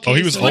 Oh, okay. Oh,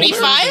 he was older?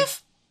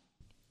 25?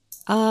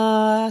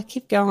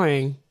 Keep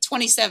going.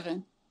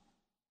 27.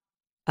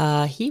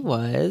 He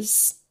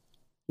was.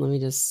 Let me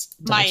just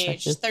My double check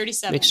age, this.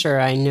 37. Make sure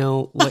I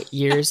know what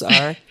years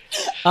are.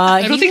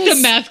 I don't think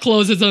the math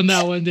closes on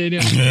that one,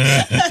 Daniel.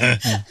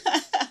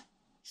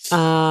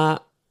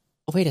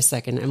 Wait a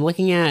second. I'm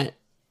looking at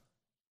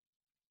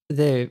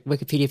the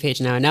Wikipedia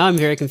page now. Now I'm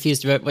very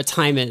confused about what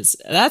time is.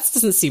 That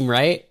doesn't seem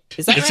right.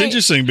 Is that It's right?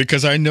 interesting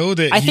because I know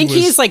that I think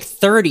he's like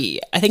 30.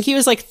 I think he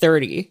was like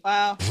 30.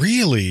 Wow.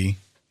 really.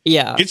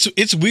 Yeah.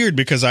 It's weird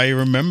because I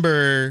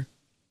remember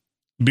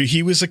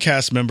he was a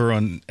cast member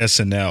on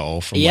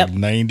SNL from like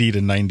 90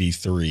 to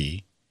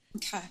 93.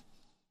 Okay.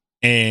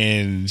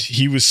 And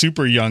he was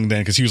super young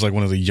then because he was like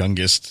one of the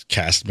youngest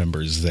cast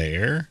members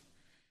there.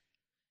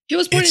 He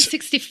was born in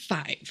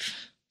 65.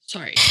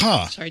 Sorry.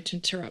 Huh. Sorry to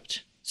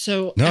interrupt.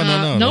 So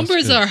No,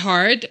 numbers that's good. are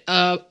hard.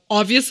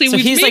 Obviously, So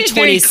we've he's made like it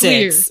very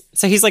 26.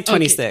 So he's like Okay.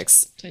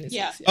 26. clear. 26,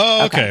 Yeah.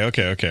 Oh,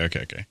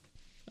 okay.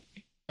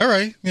 All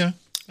right. Yeah.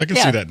 I can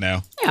Yeah. see that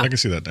now. Yeah. I can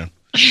see that now.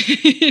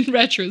 In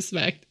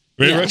retrospect,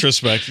 In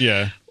retrospect,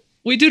 yeah.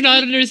 we do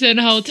not understand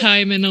how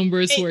time and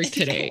numbers work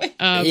today.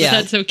 But Yeah.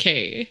 that's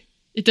okay.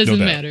 It doesn't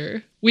doubt.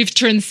 matter. We've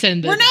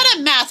transcended. We're not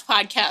a math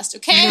podcast,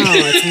 okay? No,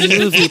 it's a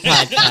movie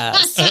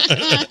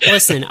podcast.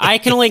 Listen, I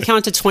can only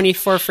count to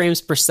 24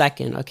 frames per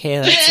second. Okay,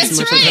 that's as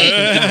much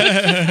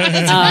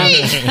as I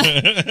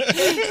can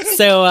count.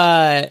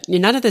 So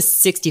none of this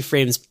 60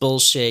 frames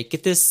bullshit.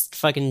 Get this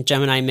fucking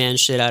Gemini Man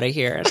shit out of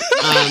here.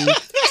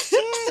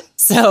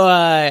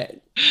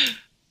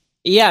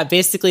 Yeah,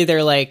 basically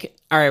they're like,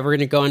 all right, we're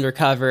gonna go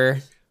undercover.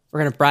 We're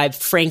gonna bribe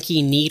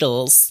Frankie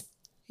Needles,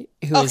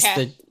 who is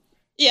Okay.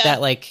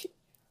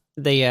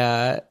 the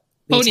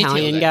Ponytail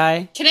Italian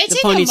guy. Can I the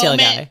take a ponytail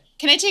moment? guy?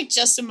 Can I take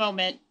just a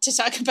moment to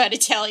talk about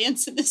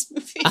Italians in this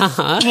movie?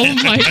 Uh-huh. Oh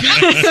my god!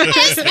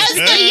 As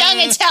the young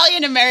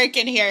Italian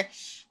American here,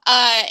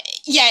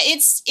 Yeah,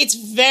 it's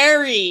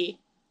very.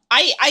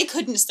 I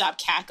couldn't stop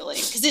cackling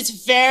because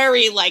it's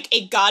very like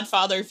a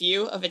Godfather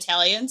view of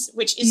Italians,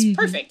 which is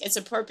perfect. It's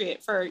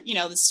appropriate for,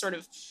 this sort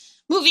of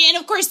movie. And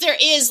of course there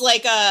is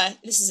like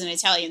this is an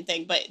Italian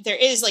thing, but there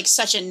is like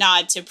such a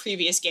nod to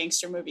previous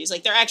gangster movies.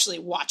 Like they're actually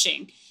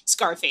watching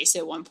Scarface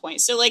at one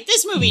point. So like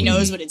this movie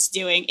knows what it's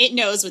doing. It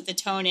knows what the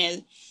tone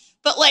is.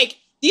 But like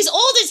these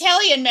old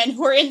Italian men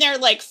who are in their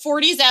like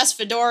 40s ass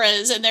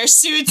fedoras and their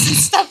suits and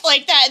stuff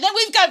like that. And then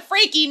we've got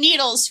Frankie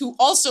Needles, who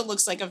also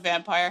looks like a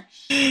vampire,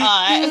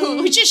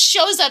 who just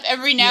shows up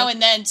every now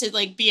and then to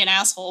like be an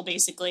asshole,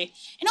 basically.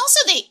 And also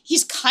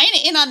he's kind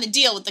of in on the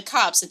deal with the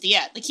cops at the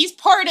end. Like he's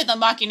part of the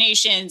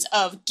machinations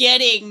of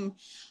getting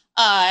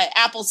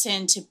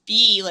Appleton to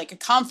be like a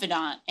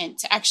confidant and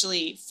to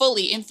actually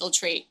fully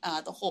infiltrate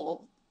the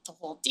whole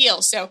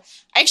deal. So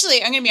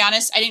actually, I'm going to be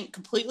honest, I didn't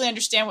completely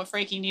understand what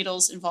Frankie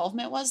Needles'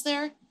 involvement was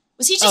there.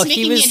 Was he just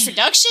making the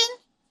introduction?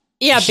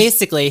 Yeah,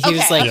 basically. He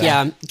was like,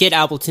 get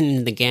Appleton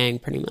in the gang,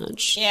 pretty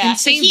much. Yeah. And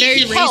saying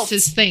very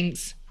racist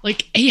things.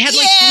 Like, he had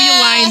like 3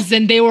 lines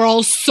and they were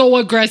all so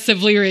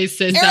aggressively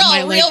racist. They're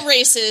all real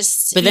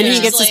racist. But then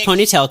he gets his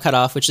ponytail cut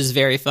off, which is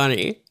very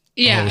funny.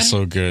 Yeah. Oh,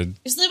 so good.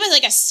 It was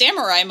like a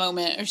samurai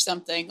moment or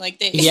something.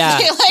 Like Nino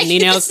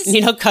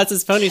cuts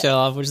his ponytail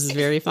off, which is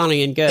very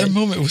funny and good. That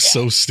moment was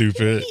so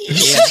stupid. It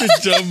was such a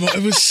dumb.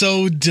 It was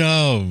so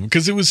dumb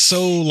because it was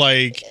so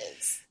like,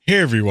 hey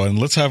everyone,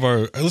 let's have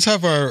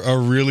our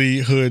really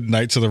hood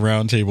Knights of the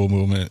Round Table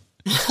moment.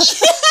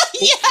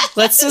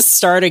 Let's just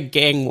start a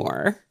gang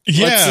war.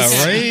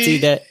 Yeah, right. Do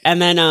that,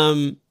 and then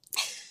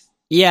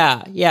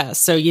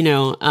So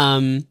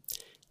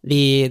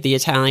the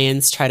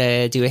Italians try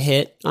to do a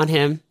hit on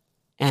him,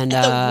 and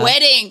the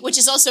wedding, which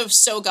is also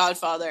so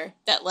Godfather.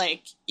 That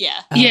right.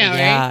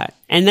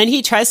 And then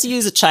he tries to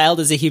use a child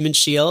as a human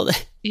shield.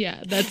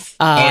 Yeah, that's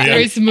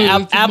very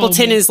smooth.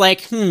 Appleton is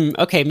like,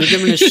 okay, maybe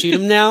I'm going to shoot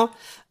him now.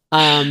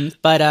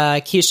 But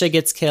Keisha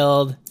gets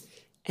killed,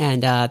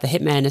 and the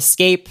hitmen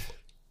escape,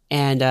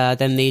 and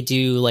then they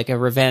do like a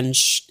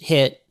revenge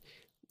hit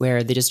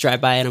where they just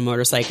drive by on a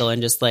motorcycle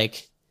and just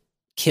like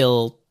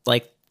kill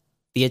like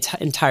the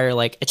entire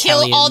like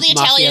Italian all the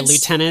mafia Italians.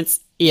 Lieutenants.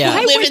 Yeah.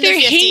 Why were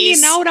they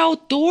hanging out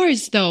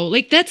outdoors though?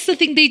 Like that's the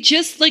thing. They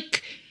just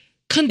like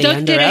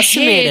conducted they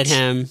underestimated a hit.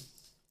 him.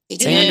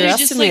 They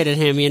underestimated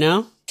him,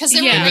 because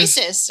they were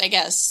racist, I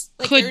guess.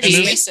 Like they're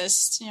just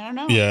racist. I don't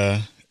know.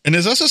 Yeah. And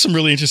there's also some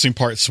really interesting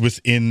parts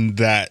within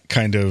that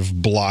kind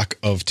of block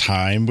of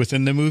time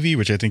within the movie,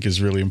 which I think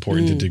is really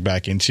important to dig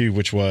back into,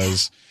 which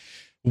was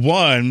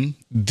one,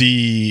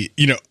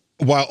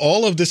 while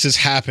all of this is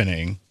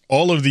happening,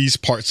 all of these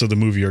parts of the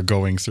movie are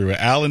going through it.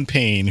 Alan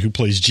Payne, who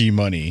plays G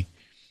Money,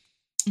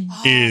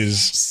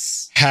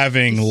 is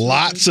having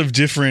lots of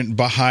different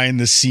behind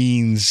the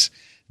scenes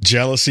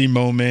jealousy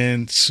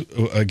moments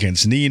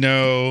against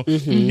Nino.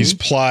 He's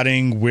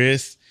plotting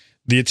with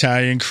the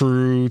Italian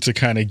crew to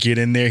kind of get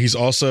in there. He's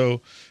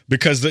also,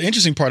 because the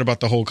interesting part about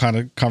the whole kind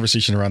of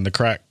conversation around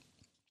crack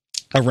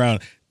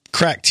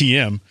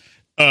TM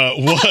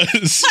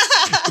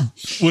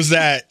was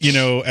that,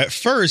 at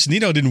first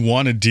Nino didn't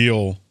want to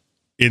deal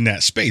in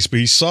that space, but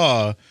he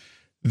saw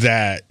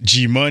that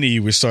G Money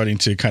was starting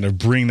to kind of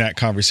bring that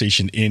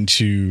conversation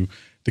into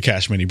the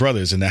Cash Money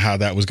Brothers, and how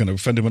that was going to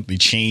fundamentally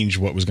change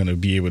what they were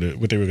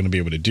going to be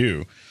able to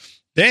do.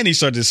 Then he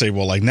started to say,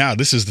 well, like now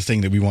this is the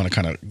thing that we want to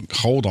kind of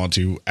hold on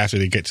to after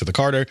they get to the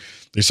Carter.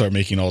 They start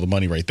making all the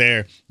money right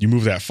there. You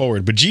move that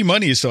forward. But G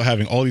Money is still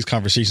having all these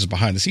conversations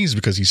behind the scenes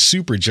because he's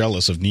super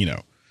jealous of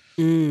Nino.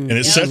 And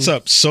it sets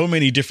up so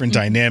many different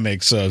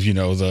dynamics of,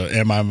 the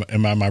am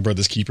I my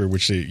brother's keeper,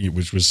 which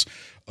was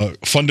a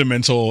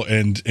fundamental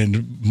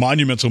and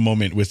monumental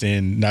moment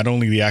within not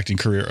only the acting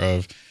career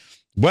of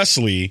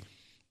Wesley,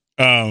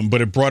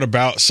 but it brought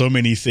about so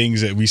many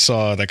things that we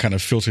saw that kind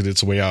of filtered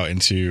its way out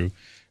into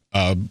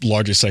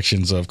larger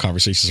sections of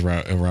conversations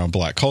around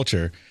Black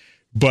culture.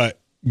 But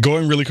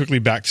going really quickly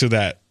back to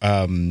that,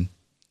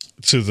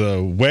 to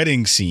the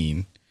wedding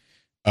scene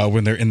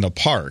when they're in the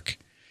park,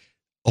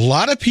 a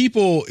lot of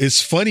people,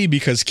 it's funny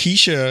because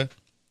Keisha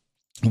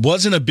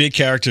wasn't a big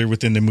character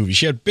within the movie.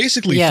 She had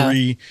basically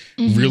 3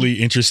 really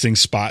interesting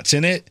spots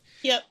in it.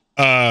 Yep.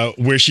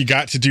 Where she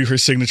got to do her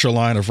signature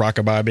line of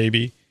Rockabye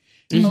Baby.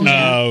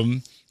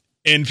 And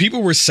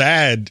people were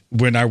sad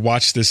when I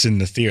watched this in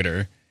the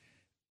theater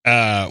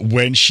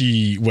when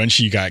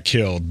she got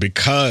killed,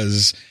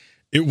 because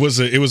it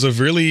was a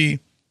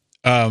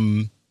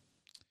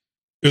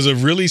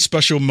really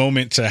special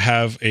moment to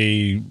have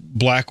a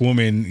Black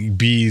woman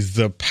be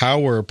the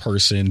power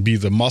person, be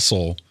the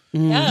muscle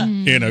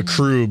in a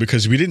crew,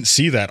 because we didn't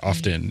see that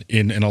often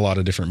in a lot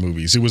of different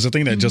movies. It was a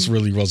thing that just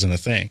really wasn't a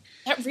thing.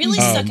 That really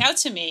stuck out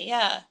to me.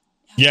 Yeah.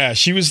 Yeah,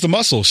 she was the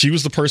muscle. She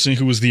was the person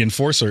who was the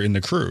enforcer in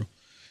the crew.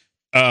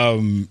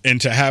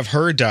 And to have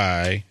her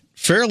die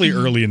fairly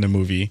early in the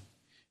movie,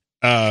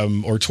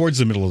 or towards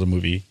the middle of the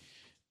movie,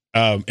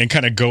 and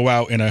kind of go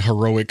out in a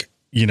heroic,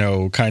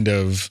 kind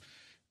of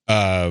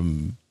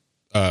guns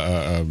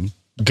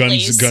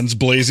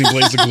blazing,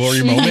 blaze of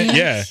glory moment.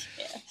 Yeah.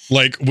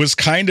 like was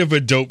kind of a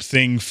dope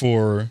thing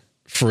for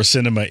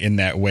cinema in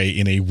that way,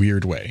 in a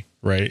weird way,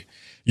 right?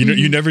 You know,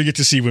 you never get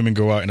to see women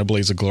go out in a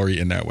blaze of glory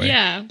in that way.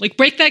 Yeah, like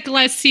break that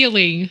glass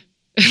ceiling.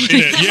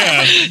 Break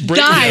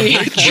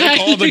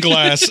all the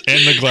glass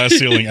and the glass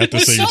ceiling at the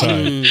same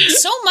time.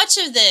 So much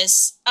of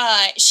this,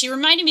 she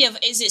reminded me of,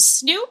 is it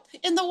Snoop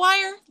in The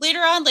Wire later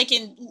on? Like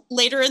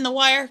later in The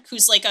Wire,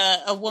 who's like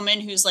a woman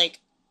who's like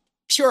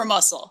pure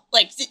muscle,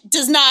 like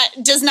does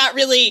not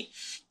really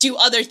do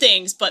other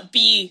things but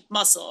be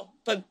muscle,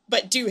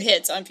 but do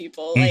hits on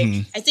people.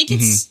 Like I think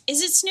it's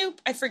is it Snoop?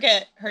 I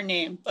forget her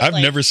name. But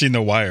I've never seen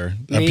The Wire.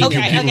 People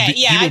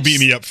beat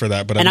me up for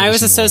that, but I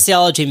was a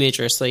sociology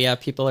major, so yeah,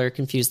 people are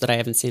confused that I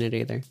haven't seen it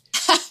either.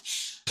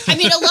 I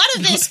mean, a lot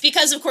of this,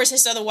 because of course I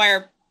saw The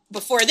Wire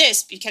before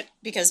this,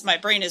 because my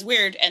brain is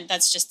weird, and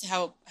that's just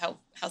how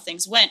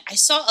things went. I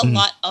saw a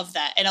lot of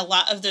that, and a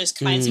lot of those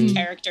kinds of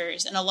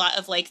characters, and a lot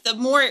of like the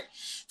more,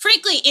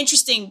 frankly,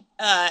 interesting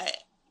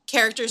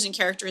characters and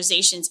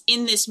characterizations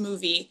in this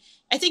movie.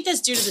 I think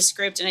that's due to the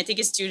script, and I think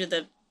it's due to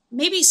the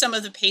maybe some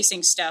of the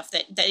pacing stuff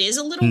that is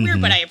a little weird,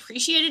 but I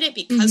appreciated it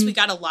because we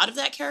got a lot of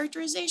that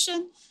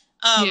characterization.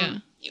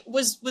 It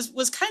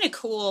was kind of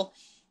cool.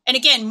 And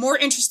again, more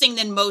interesting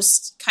than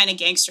most kind of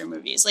gangster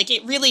movies. Like,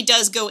 it really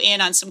does go in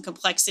on some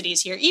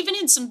complexities here, even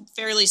in some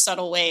fairly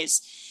subtle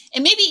ways.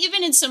 And maybe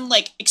even in some,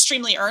 like,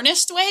 extremely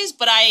earnest ways.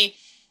 But I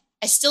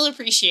still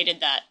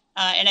appreciated that.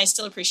 And I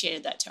still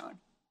appreciated that tone.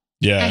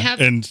 Yeah.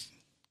 And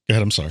go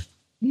ahead, I'm sorry.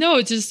 No,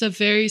 it's just a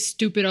very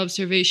stupid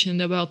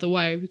observation about The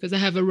Wire, because I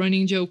have a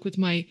running joke with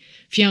my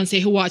fiance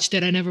who watched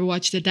it. I never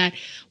watched it. That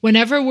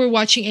whenever we're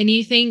watching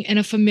anything and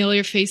a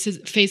familiar face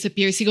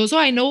appears, he goes, "Oh,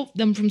 I know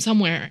them from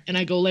somewhere." And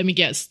I go, "Let me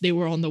guess, they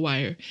were on The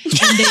Wire."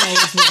 And they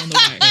always were on The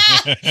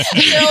Wire.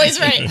 You're always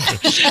right.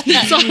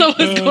 That's all I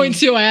was going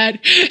to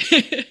add.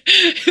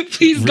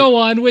 Please go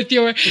on with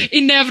your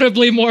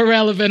inevitably more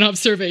relevant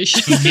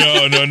observation.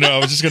 No. I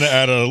was just going to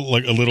add a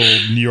little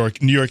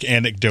New York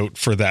anecdote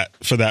for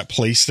that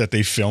place that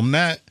they filmed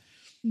that.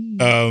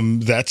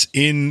 That's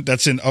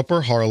in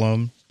Upper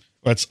Harlem.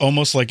 That's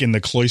almost like in the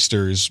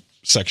Cloisters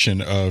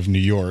section of New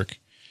York.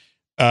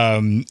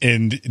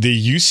 And they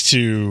used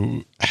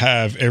to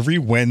have every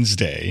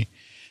Wednesday,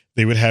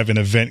 they would have an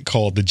event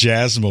called the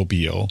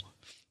Jazzmobile.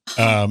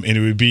 And it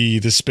would be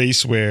the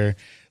space where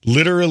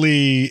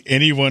literally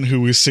anyone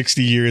who was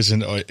 60 years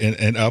and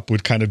up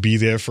would kind of be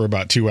there for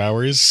about 2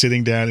 hours,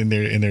 sitting down in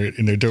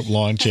their dope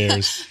lawn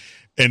chairs.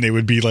 And they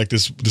would be like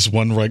this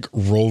one like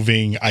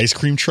roving ice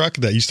cream truck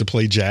that used to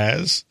play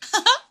jazz.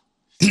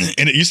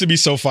 And it used to be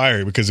so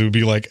fire because it would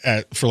be like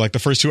for like the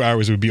first 2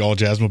 hours, it would be all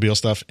Jazzmobile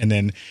stuff. And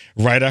then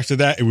right after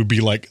that, it would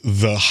be like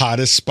the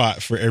hottest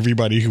spot for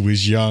everybody who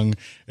was young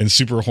and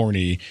super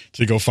horny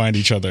to go find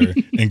each other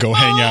and go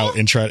hang out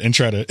and try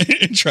to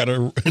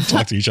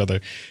talk to each other.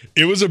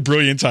 It was a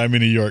brilliant time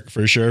in New York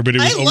for sure. But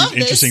it was always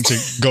interesting to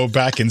go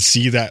back and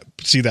see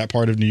that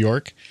part of New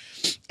York.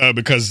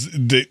 Because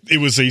it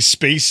was a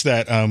space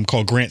that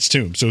called Grant's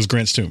Tomb. So it was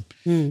Grant's Tomb.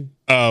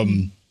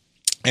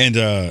 And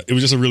it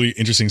was just a really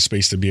interesting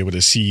space to be able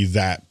to see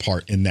that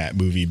part in that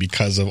movie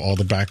because of all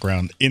the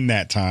background in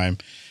that time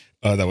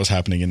that was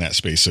happening in that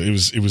space. So it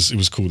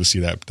was cool to see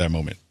that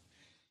moment.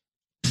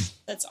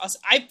 That's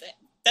awesome.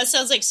 That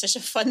sounds like such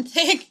a fun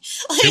thing.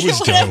 Like, it was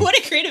dope. What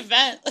a great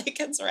event. Like,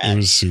 it's rad. It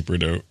was super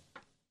dope.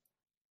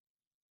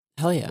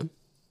 Hell yeah.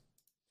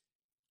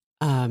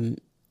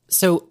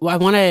 So I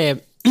want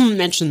to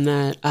mention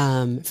that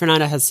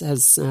Fernanda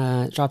has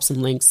dropped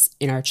some links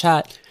in our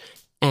chat,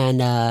 and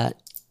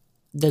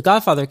The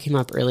Godfather came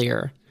up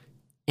earlier,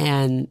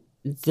 and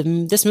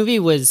this movie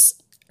was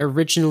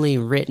originally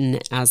written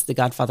as The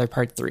Godfather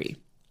Part 3.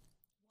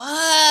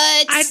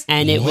 What?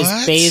 And it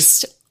was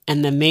based,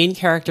 and the main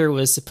character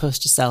was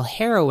supposed to sell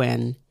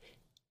heroin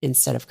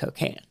instead of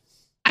cocaine.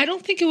 I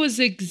don't think it was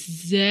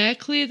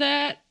exactly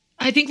that.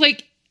 I think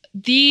like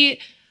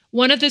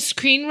one of the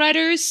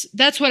screenwriters,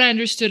 that's what I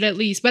understood at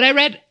least. But I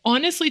read,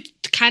 honestly,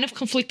 kind of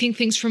conflicting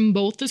things from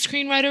both the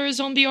screenwriters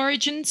on the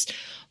origins.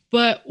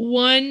 But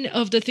one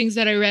of the things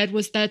that I read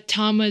was that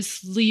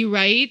Thomas Lee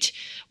Wright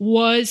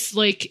was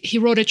like, he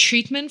wrote a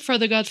treatment for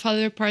The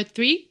Godfather Part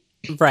 3.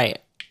 Right.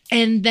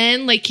 And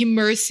then like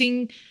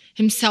immersing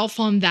himself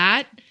on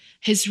that,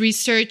 his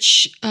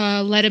research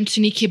led him to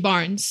Nicky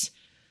Barnes,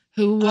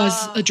 who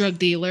was a drug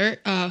dealer,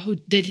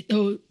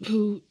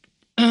 who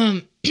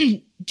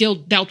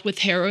dealt with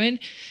heroin,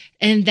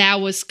 and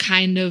that was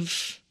kind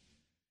of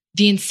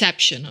the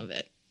inception of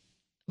it.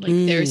 Like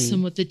there's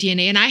some of the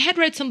DNA, and I had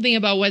read something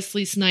about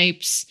Wesley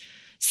Snipes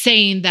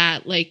saying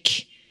that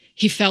like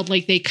he felt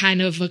like they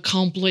kind of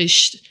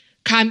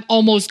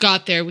almost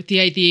got there with the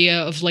idea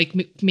of like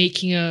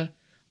making a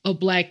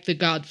black The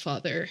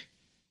Godfather.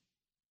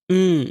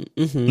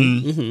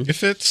 It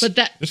fits. But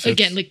that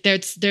again, like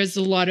there's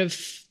a lot of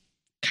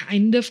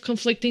kind of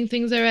conflicting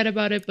things I read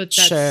about it, but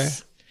that's sure.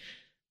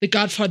 The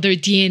Godfather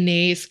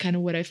DNA is kind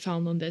of what I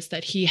found on this,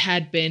 that he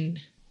had been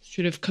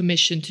sort of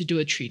commissioned to do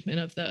a treatment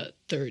of the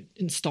third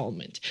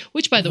installment,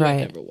 which by the way I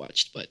never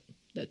watched, but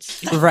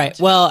that's right.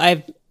 Well,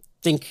 I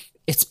think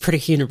it's pretty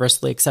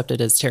universally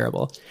accepted as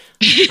terrible.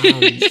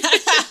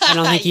 I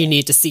don't think you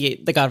need to see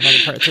The Godfather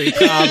Part 3,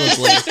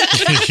 probably.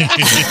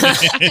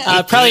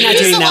 Probably not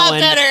doing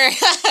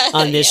that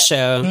one on this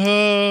show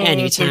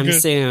anytime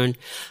soon.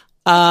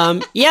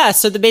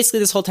 So basically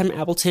this whole time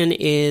Appleton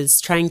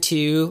is trying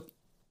to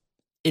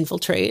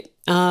infiltrate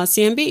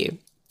CMB.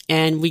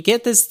 And we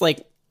get this,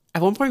 like,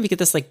 at one point we get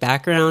this, like,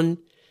 background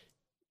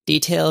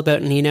detail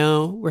about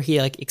Nino where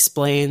he, like,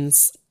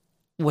 explains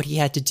what he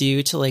had to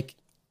do to, like,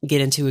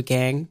 get into a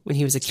gang when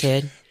he was a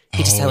kid.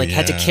 He just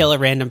had to kill a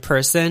random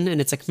person, and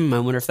it's like, I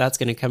wonder if that's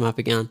going to come up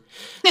again.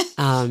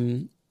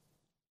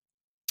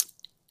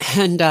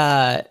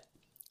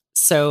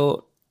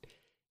 So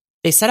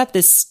they set up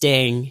this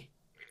sting,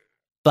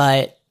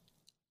 but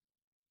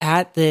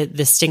at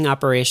the sting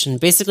operation,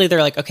 basically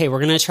they're like, okay, we're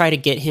going to try to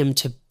get him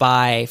to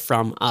buy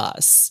from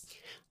us,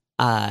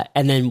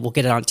 and then we'll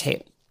get it on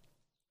tape.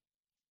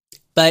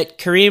 But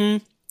Kareem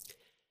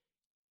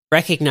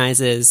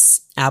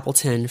recognizes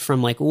Appleton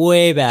from like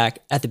way back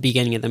at the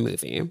beginning of the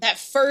movie. That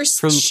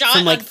first shot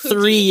from like on Pookie.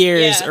 3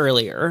 years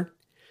earlier.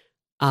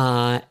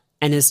 And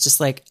it's just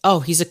like, oh,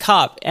 he's a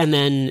cop. And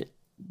then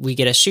we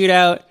get a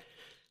shootout.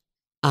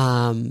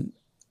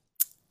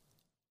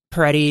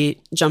 Peretti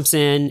jumps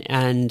in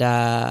and,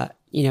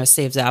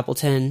 saves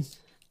Appleton.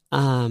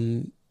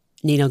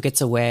 Nino gets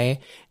away.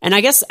 And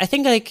I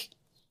think like,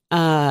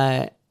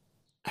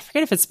 I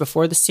forget if it's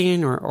before the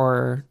scene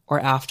or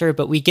after,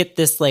 but we get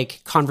this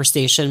like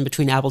conversation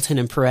between Appleton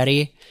and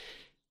Peretti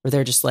where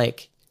they're just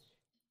like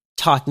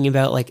talking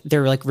about like,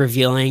 they're like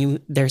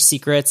revealing their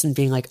secrets and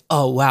being like,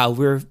 oh wow,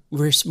 we're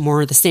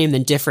more the same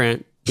than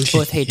different. We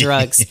both hate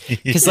drugs.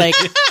 Cause like,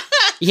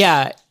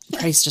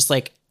 Peretti's just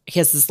like, he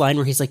has this line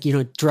where he's like,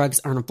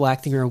 drugs aren't a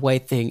black thing or a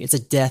white thing. It's a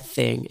death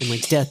thing. And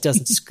like death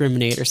doesn't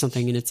discriminate or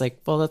something. And it's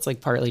like, well, that's like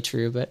partly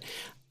true, but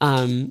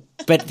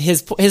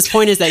his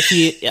point is that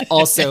he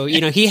also,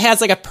 he has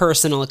like a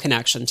personal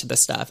connection to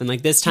this stuff. And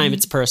like this time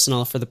it's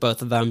personal for the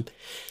both of them.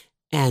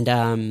 And,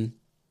 I'm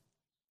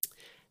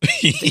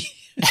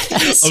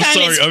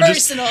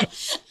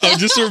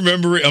just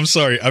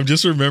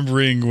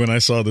remembering when I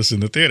saw this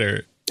in the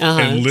theater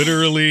and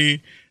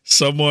literally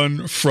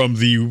someone from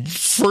the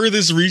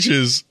furthest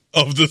reaches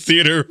of the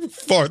theater,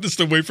 farthest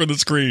away from the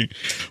screen,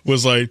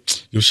 was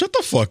like, yo, shut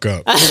the fuck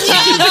up.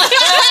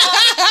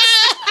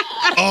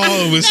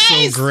 Oh, it was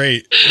so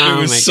great. It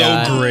was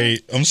so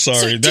great. I'm sorry.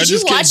 So did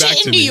you watch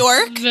it in New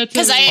York?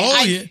 Because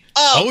perfect.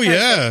 Oh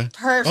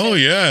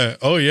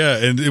yeah.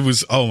 And it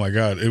was, oh my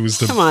God, it was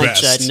the best. Come on,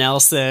 Judd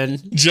Nelson.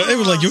 It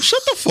was like, yo, shut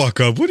the fuck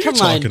up. What are you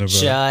talking about?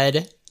 Judd.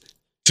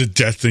 It's a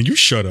death thing. You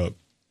shut up.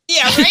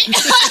 Yeah, right?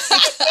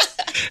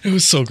 It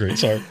was so great.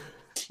 Sorry.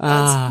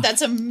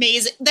 That's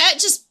amazing. That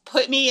just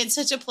put me in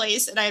such a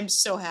place, and I'm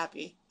so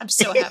happy. I'm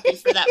so happy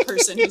for that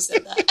person who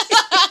said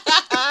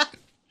that.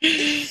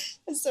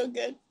 It's so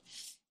good.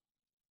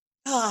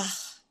 I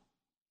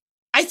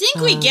think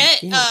we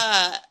get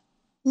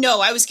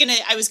no, I was gonna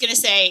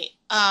say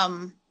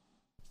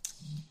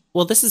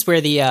well, this is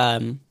where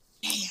the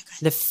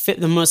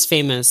most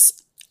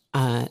famous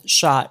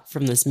shot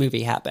from this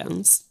movie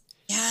happens.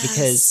 Yes.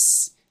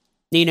 Because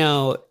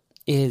Nino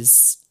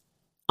is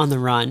on the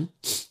run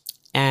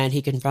and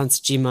he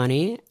confronts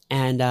G-Money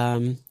and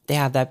they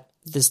have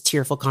this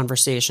tearful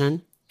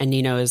conversation. And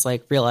Nino is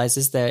like,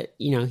 realizes that,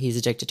 he's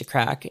addicted to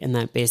crack and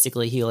that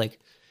basically he like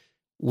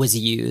was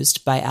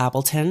used by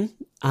Appleton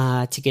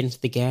to get into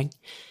the gang.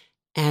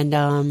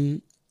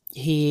 And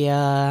they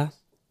have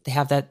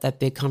that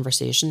big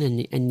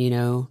conversation and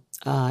Nino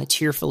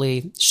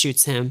tearfully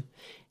shoots him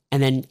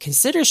and then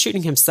considers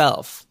shooting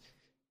himself,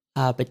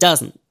 but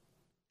doesn't.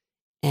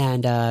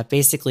 And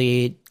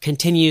basically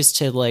continues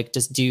to like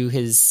just do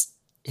his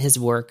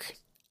work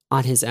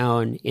on his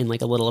own in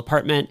like a little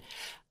apartment.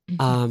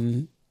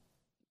 Mm-hmm.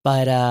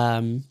 But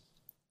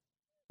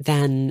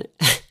then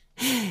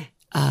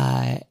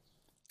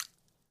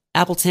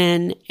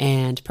Appleton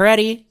and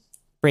Peretti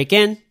break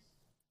in,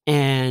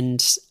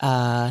 and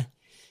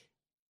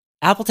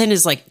Appleton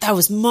is like, that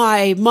was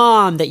my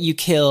mom that you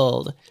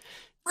killed.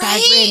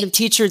 Right? That random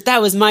teacher,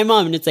 that was my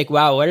mom. And it's like,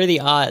 wow, what are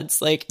the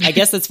odds? Like, I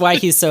guess that's why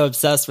he's so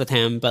obsessed with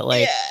him. But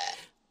like,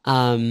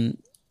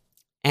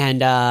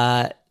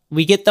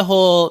 we get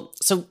so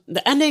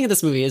the ending of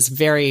this movie is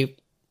very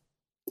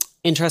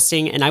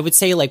interesting, and I would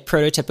say like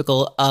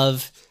prototypical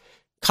of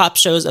cop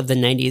shows of the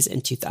 90s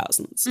and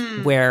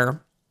 2000s,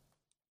 where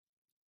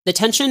the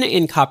tension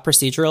in cop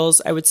procedurals,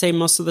 I would say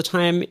most of the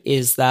time,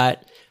 is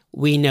that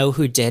we know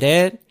who did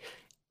it,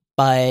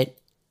 but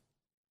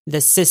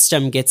the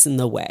system gets in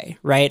the way,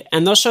 right?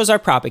 And those shows are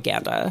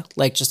propaganda.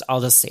 Like,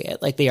 I'll just say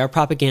it. Like, they are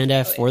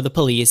propaganda for the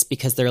police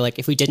because they're like,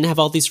 if we didn't have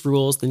all these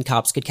rules, then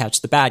cops could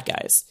catch the bad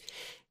guys.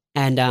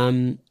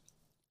 And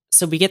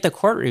so we get the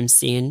courtroom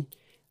scene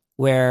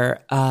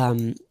where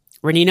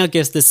Nino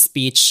gives this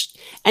speech,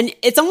 and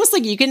it's almost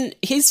like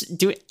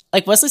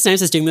Wesley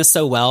Snipes is doing this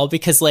so well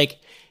because like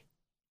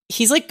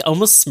he's like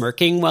almost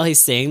smirking while he's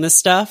saying this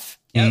stuff,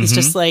 It's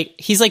just like,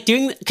 he's like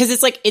doing, because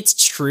it's like, it's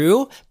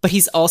true, but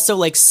he's also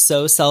like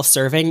so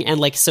self-serving and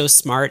like so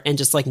smart and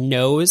just like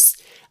knows,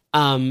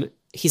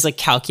 he's like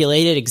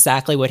calculated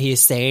exactly what he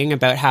is saying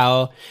about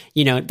how,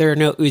 you know, there are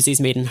no Uzis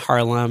made in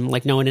Harlem.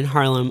 Like no one in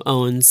Harlem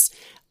owns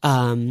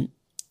an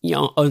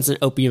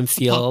opium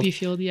field. Poppy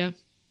field, yeah.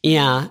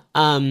 Yeah.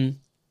 And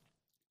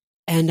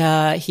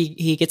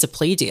he gets a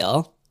plea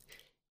deal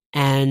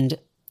and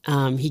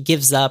he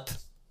gives up,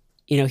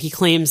 you know, he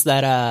claims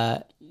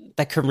that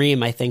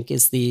Kareem, I think,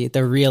 is the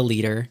real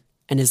leader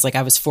and is like,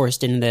 I was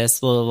forced into this,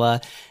 blah, blah, blah.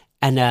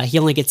 And he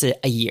only gets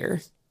a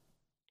year.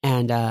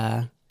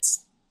 And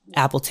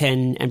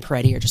Appleton and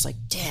Peretti are just like,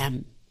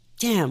 damn,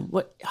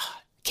 what?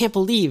 Can't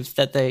believe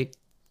that the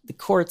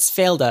courts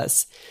failed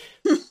us.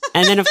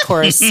 And then, of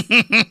course,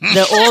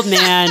 the old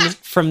man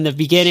from the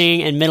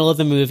beginning and middle of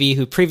the movie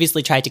who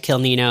previously tried to kill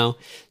Nino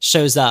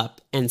shows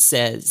up and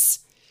says,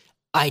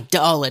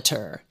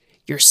 idolater,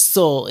 your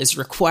soul is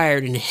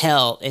required in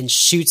hell, and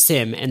shoots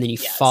him, and then he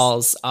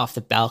falls off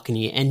the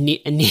balcony. And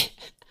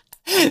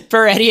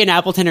Peretti and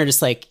Appleton are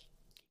just like,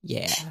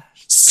 yeah.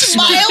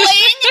 Smiling,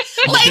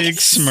 like big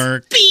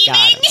smirk.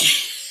 Beaming.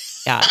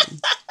 Got him.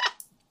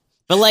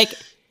 But like,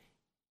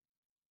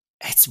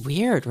 it's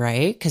weird,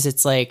 right? Because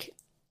it's like,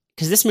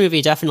 because this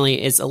movie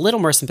definitely is a little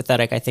more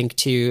sympathetic, I think,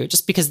 to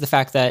just because of the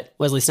fact that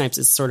Wesley Snipes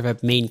is sort of a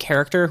main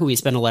character who we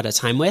spend a lot of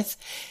time with.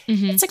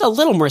 Mm-hmm. It's like a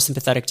little more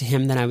sympathetic to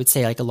him than I would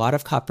say like a lot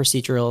of cop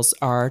procedurals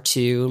are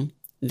to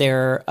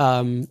their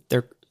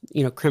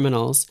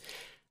criminals.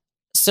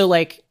 So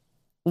like,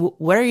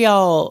 what are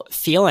y'all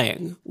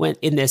feeling when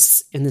in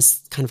this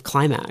kind of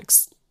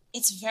climax?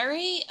 It's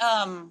very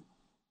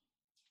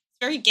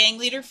gang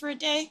leader for a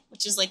day,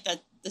 which is like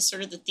the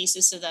sort of the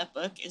thesis of that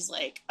book is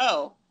like,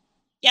 oh,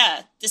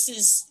 yeah, this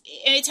is,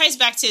 and it ties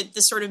back to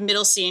the sort of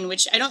middle scene,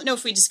 which I don't know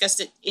if we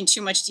discussed it in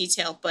too much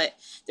detail, but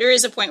there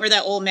is a point where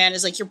that old man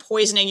is like, you're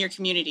poisoning your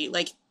community.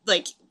 Like,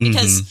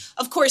 because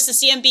of course the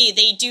CMB,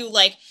 they do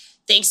like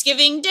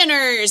Thanksgiving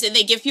dinners and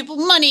they give people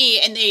money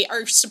and they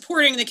are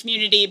supporting the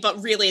community,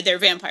 but really they're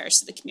vampires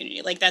to the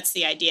community. Like that's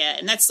the idea.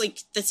 And that's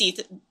like,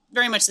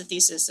 very much the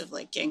thesis of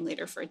like Gang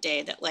Leader for a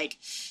Day, that like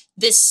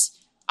this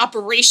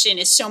operation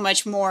is so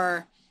much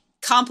more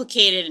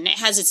complicated and it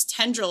has its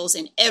tendrils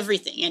in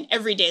everything in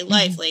everyday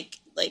life. Like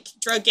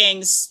drug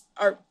gangs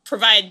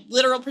provide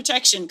literal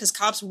protection because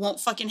cops won't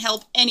fucking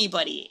help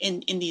anybody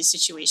in these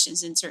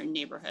situations in certain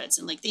neighborhoods.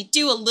 And like they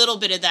do a little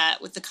bit of that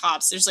with the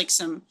cops. There's like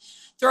some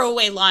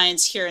throwaway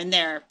lines here and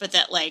there, but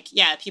that like,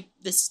 yeah,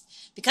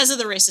 because of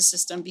the racist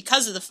system,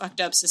 because of the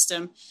fucked up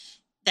system,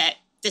 that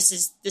this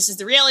is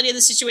the reality of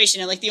the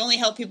situation. And like the only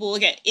help people will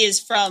get is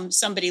from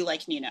somebody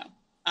like Nino,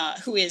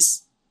 who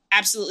is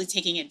absolutely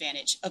taking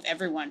advantage of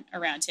everyone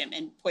around him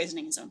and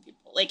poisoning his own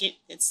people. Like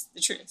it's the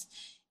truth.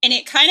 And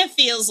it kind of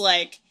feels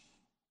like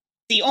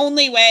the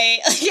only way,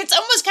 like it's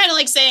almost kind of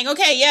like saying,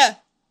 okay, yeah,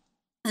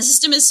 the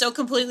system is so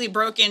completely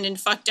broken and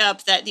fucked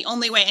up that the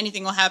only way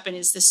anything will happen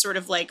is this sort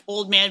of like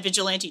old man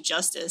vigilante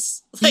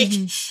justice, like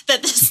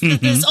that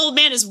this old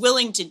man is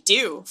willing to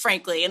do,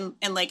 frankly.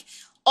 And like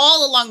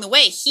all along the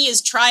way, he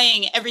is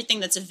trying everything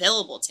that's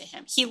available to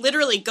him. He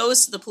literally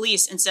goes to the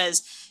police and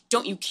says,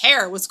 don't you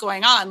care what's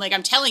going on? Like,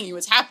 I'm telling you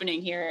what's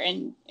happening here.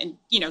 And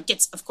you know,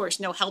 gets, of course,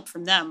 no help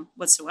from them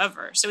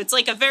whatsoever. So it's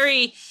like a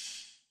very,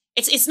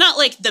 it's not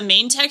like the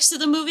main text of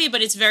the movie,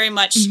 but it's very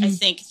much, I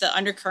think, the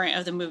undercurrent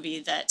of the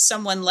movie that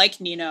someone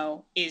like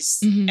Nino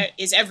is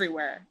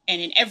everywhere. And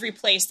in every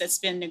place that's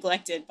been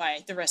neglected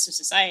by the rest of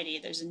society,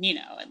 there's a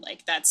Nino. And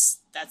like,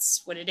 that's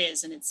what it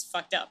is. And it's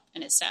fucked up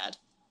and it's sad.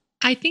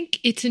 I think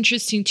it's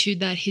interesting too,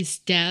 that his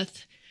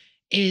death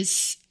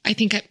is, I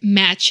think it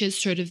matches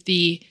sort of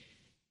the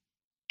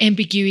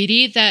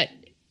ambiguity that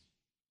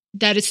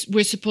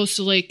we're supposed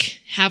to like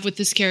have with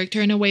this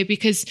character in a way,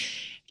 because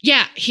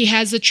yeah, he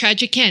has a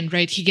tragic end,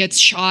 right? He gets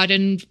shot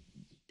and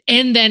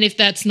then if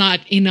that's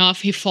not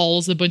enough, he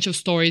falls a bunch of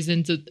stories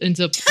ends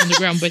up on the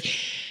ground. But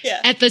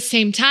yeah. At the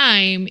same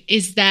time,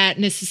 is that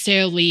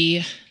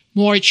necessarily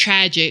more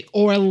tragic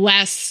or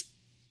less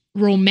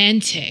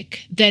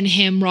romantic than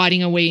him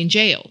rotting away in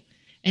jail?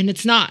 And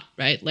it's not,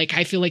 right? Like,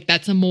 I feel like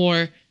that's a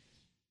more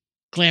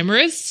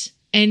glamorous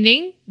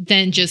ending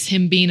than just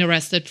him being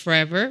arrested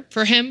forever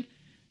for him.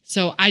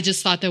 So I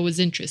just thought that was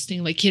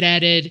interesting. Like, it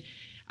added,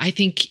 I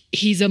think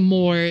he's a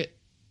more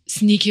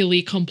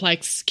sneakily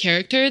complex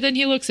character than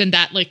he looks. And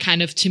that, like,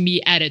 kind of, to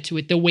me, added to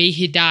it. The way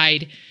he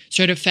died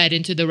sort of fed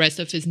into the rest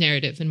of his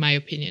narrative, in my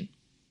opinion.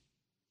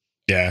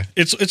 Yeah,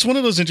 it's one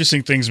of those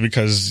interesting things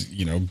because,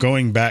 you know,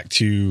 going back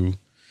to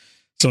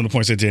some of the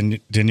points that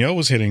Danielle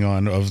was hitting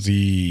on of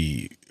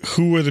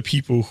who are the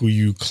people who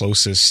you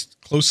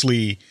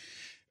closely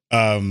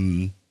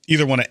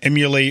either want to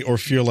emulate or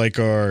feel like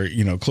are,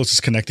 you know,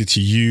 closest connected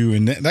to you.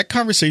 And that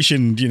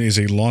conversation, you know, is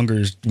a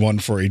longer one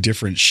for a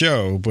different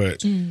show,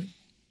 but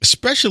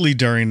especially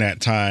during that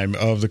time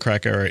of the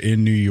crack era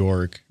in New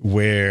York,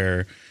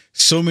 where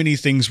so many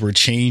things were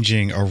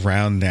changing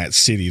around that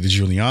city. The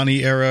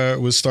Giuliani era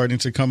was starting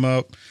to come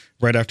up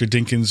right after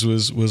Dinkins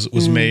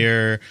was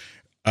mayor.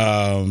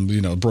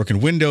 Broken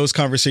windows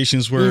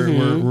conversations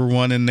were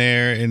one in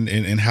there,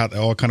 and how it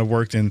all kind of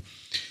worked. And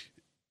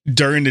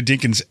during the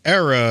Dinkins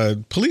era,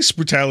 police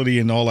brutality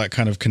and all that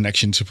kind of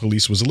connection to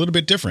police was a little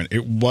bit different.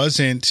 It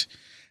wasn't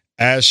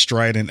as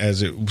strident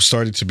as it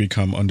started to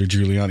become under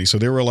Giuliani. So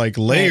there were like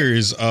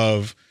layers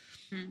of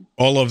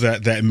all of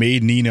that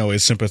made Nino a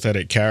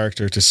sympathetic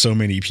character to so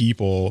many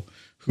people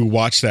who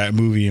watched that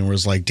movie and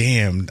was like,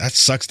 damn, that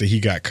sucks that he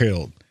got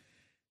killed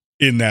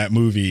in that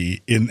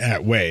movie in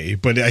that way.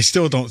 But I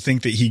still don't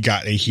think that he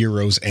got a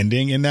hero's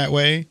ending in that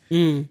way.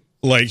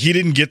 Like he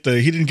didn't get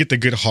the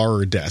good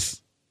horror death.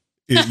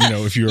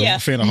 If you're a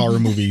fan of horror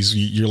movies,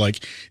 you're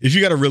like, if you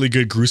got a really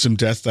good gruesome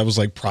death, that was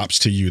like props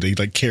to you. They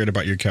like cared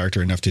about your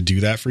character enough to do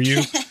that for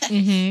you.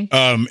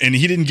 And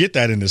he didn't get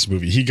that in this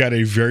movie. He got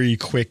a very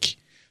quick,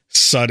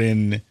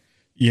 sudden,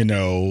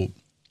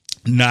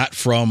 not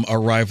from a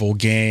rival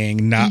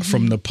gang, not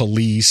from the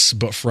police,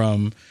 but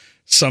from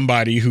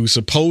somebody who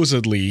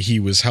supposedly he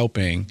was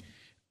helping,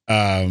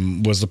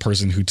 was the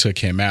person who took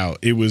him out.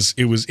 It was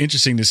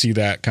interesting to see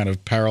that kind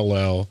of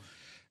parallel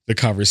the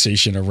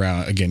conversation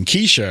around, again,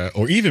 Keisha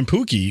or even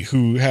Pookie,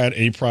 who had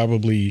a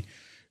probably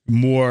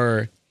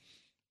more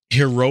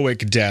heroic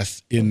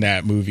death in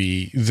that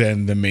movie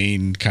than the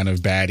main kind of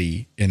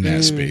baddie in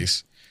that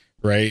space.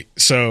 Right.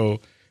 So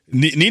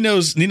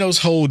Nino's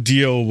whole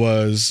deal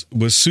was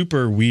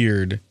super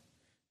weird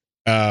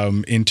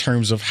in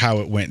terms of how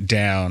it went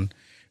down,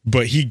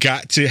 but he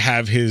got to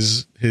have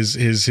his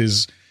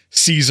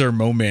Caesar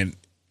moment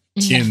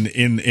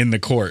in the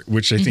court,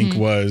 which I think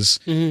was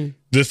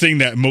the thing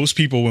that most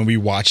people, when we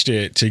watched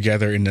it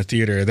together in the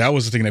theater, that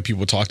was the thing that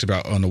people talked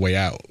about on the way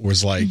out,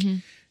 was like,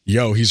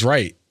 yo, he's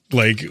right.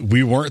 Like,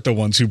 we weren't the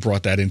ones who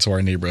brought that into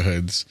our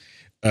neighborhoods.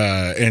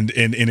 And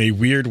in a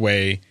weird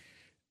way,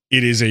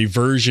 it is a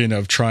version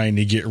of trying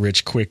to get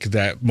rich quick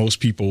that most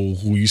people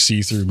who you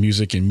see through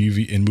music and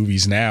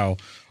movies now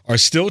are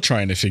still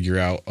trying to figure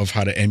out of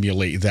how to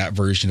emulate that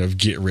version of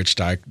get rich,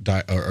 die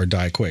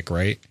quick.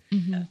 Right.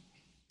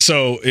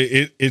 So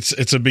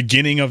it's a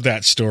beginning of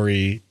that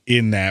story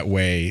in that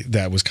way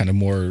that was kind of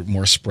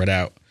more spread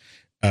out.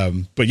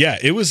 But yeah,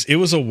 it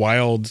was a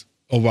wild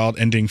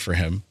ending for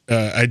him.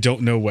 I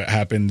don't know what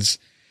happens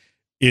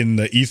in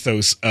the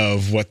ethos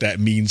of what that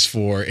means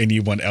for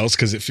anyone else,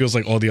 because it feels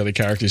like all the other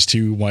characters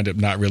too wind up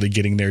not really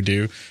getting their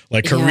due.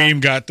 Like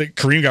Kareem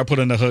got put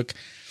on the hook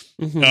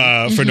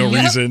for no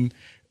reason.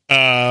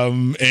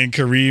 And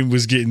Kareem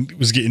was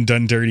getting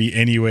done dirty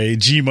anyway.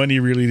 G Money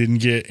really didn't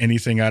get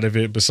anything out of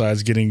it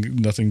besides getting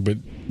nothing but,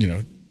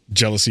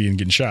 jealousy and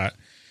getting shot.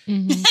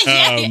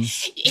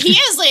 He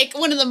has like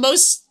one of the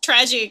most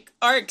tragic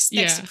arcs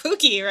next to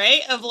Pookie,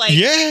 right? Of like,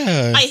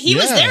 he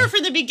was there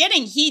from the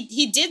beginning.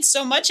 He did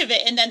so much of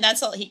it, and then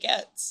that's all he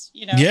gets.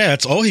 Yeah,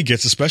 that's all he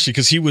gets, especially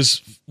because he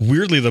was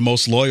weirdly the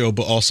most loyal,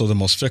 but also the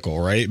most fickle,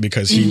 right?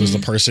 Because he was the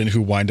person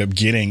who wound up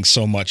getting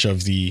so much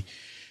of the.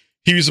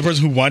 He was the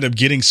person who wound up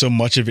getting so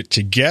much of it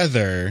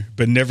together,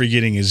 but never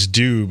getting his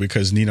due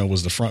because Nino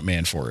was the front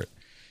man for it.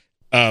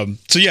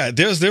 So yeah,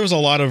 there was a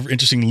lot of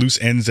interesting loose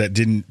ends that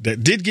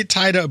did get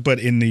tied up, but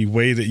in the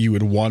way that you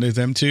would wanted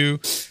them to.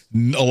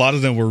 A lot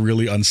of them were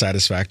really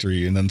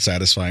unsatisfactory and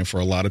unsatisfying for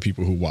a lot of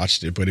people who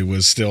watched it, but it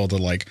was still the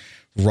like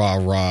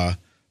raw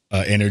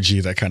energy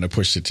that kind of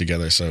pushed it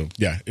together. So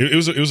yeah, it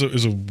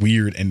was a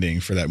weird ending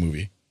for that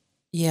movie.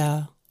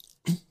 Yeah.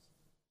 It's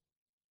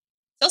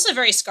also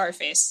very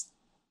Scarface.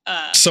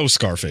 So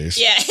Scarface.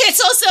 Yeah,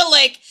 it's also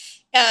like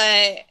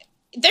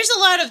there's a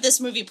lot of this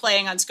movie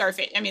playing on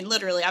Scarface. I mean,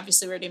 literally,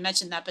 obviously, we already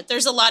mentioned that, but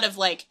there's a lot of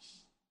like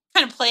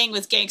kind of playing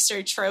with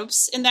gangster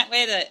tropes in that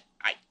way that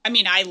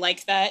I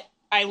like that.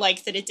 I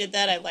like that it did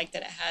that. I like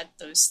that it had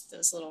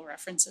those little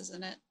references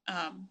in it.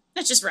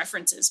 Not just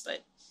references,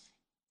 but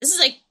this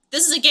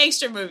is a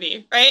gangster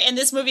movie, right? And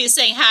this movie is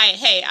saying,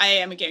 hey, I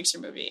am a gangster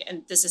movie,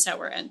 and this is how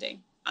we're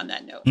ending on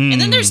that note. And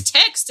then there's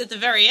text at the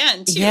very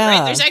end too,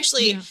 right? There's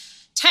actually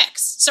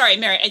text. Sorry,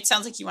 Mary, it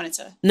sounds like you wanted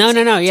to. No.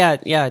 Yeah.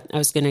 I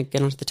was going to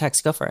get onto the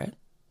text. Go for it.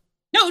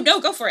 No,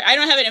 go for it. I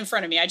don't have it in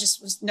front of me. I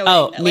just was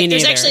noting that. Like,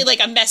 there's actually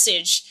like a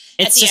message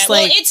at the end.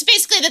 Well, it's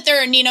basically that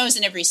there are Ninos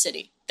in every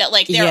city. That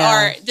like there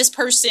are this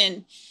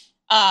person,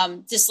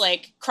 this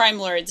like crime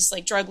lord, this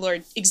like drug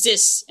lord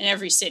exists in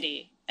every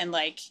city. And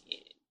like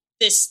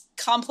this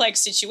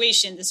complex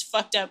situation, this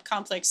fucked up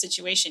complex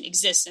situation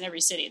exists in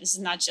every city. This is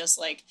not just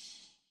like,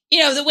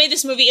 the way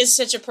this movie is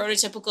such a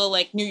prototypical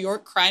like New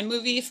York crime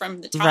movie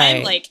from the time,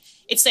 right. Like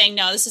it's saying,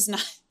 no, this is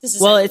not. This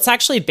is well, it's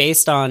actually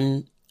based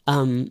on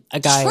a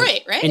guy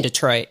Detroit, right? in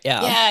Detroit.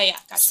 Yeah. Yeah.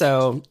 Gotcha.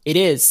 So it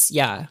is,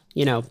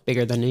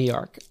 bigger than New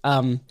York.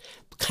 Kind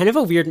of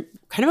a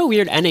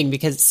weird ending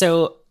because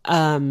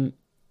I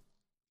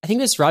think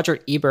it was Roger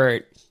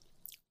Ebert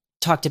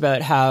talked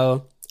about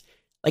how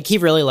like he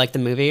really liked the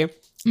movie.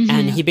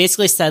 And he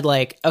basically said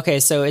like, okay,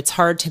 so it's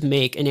hard to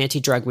make an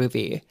anti-drug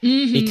movie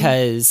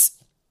because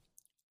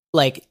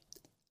like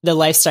the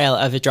lifestyle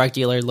of a drug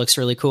dealer looks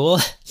really cool.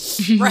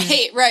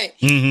 Right.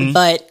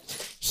 But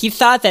he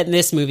thought that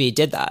this movie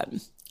did that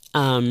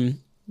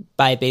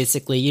by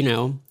basically,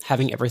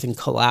 having everything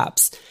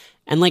collapse.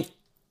 And like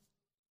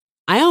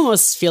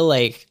almost feel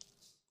like,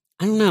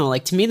 I don't know,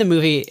 like to me, the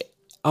movie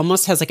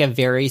almost has like a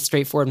very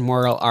straightforward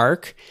moral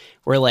arc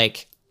where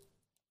like,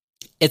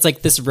 it's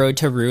like this road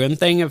to ruin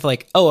thing of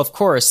like, oh, of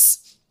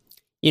course,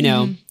 you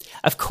know,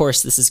 of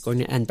course this is going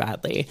to end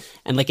badly.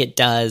 And like it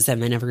does.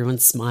 And then everyone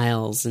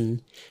smiles.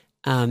 And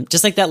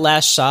just like that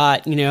last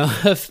shot, you know,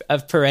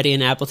 of Peretti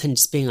and Appleton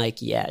just being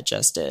like, yeah,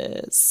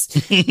 justice.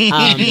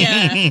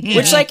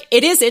 Which like,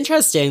 it is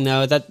interesting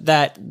though,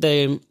 that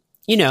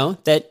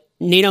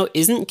Nino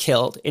isn't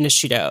killed in a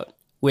shootout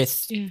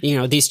with, you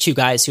know, these two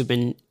guys who've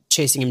been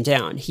chasing him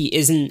down. He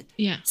isn't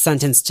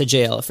sentenced to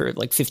jail for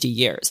like 50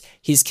 years.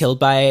 He's killed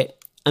by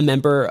a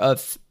member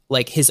of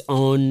like his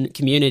own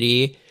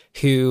community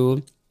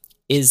who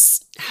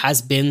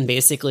has been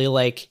basically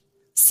like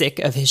sick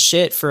of his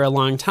shit for a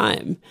long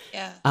time.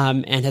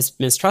 And has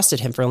mistrusted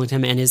him for a long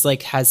time and is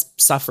like has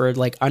suffered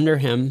like under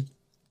him.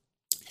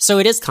 So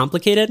it is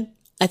complicated,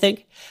 I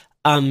think.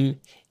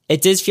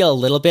 It did feel a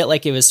little bit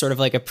like it was sort of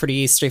like a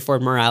pretty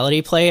straightforward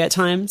morality play at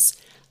times.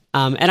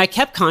 And I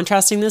kept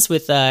contrasting this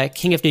with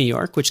King of New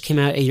York, which came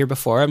out a year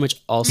before and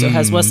which also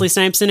has Wesley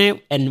Snipes in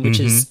it, and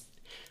which is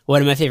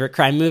one of my favorite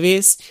crime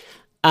movies.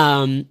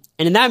 And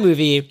in that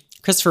movie,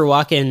 Christopher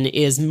Walken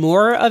is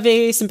more of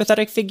a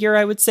sympathetic figure,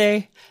 I would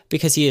say,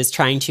 because he is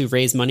trying to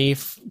raise money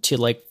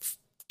to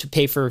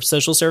pay for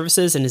social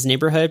services in his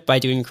neighborhood by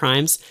doing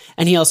crimes.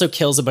 And he also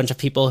kills a bunch of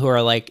people who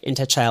are like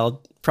into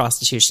child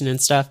prostitution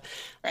and stuff.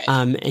 Right.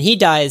 And he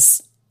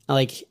dies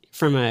like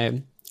from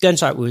a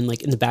gunshot wound,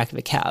 like in the back of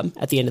a cab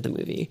at the end of the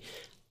movie.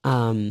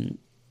 And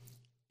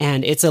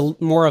it's almost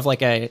more of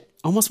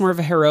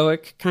a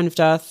heroic kind of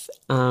death.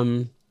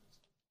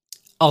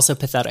 Also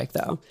pathetic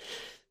though.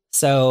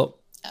 So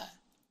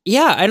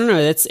yeah, I don't know.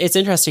 It's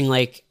interesting.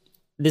 Like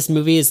this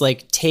movie is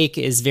like take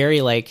is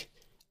very like,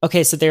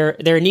 okay, so there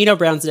are Nino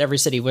Browns in every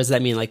city. What does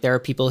that mean? Like there are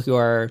people who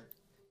are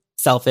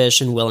selfish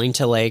and willing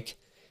to like,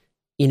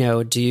 you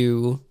know,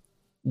 do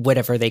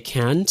whatever they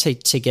can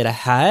to get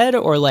ahead,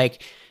 or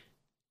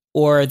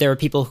there are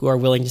people who are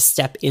willing to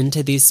step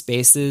into these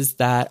spaces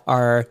that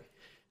are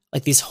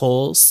like these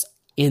holes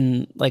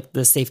in like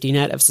the safety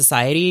net of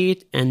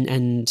society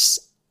and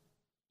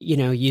you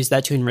know, use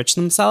that to enrich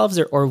themselves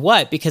or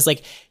what? Because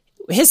like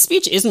his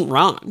speech isn't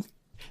wrong,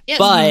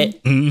 but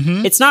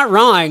it's not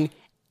wrong.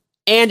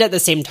 And at the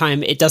same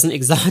time, it doesn't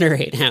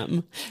exonerate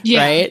him,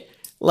 right?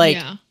 Like,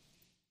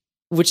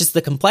 which is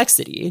the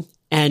complexity.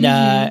 And,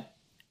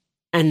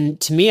 and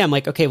to me, I'm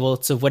like, okay,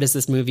 well, so what is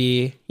this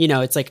movie? You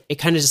know, it's like, it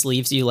kind of just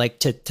leaves you like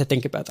to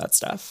think about that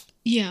stuff.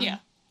 Yeah.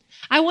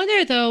 I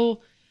wonder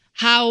though,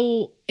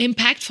 how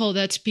impactful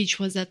that speech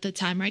was at the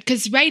time, right?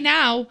 Because right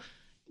now,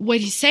 what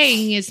he's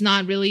saying is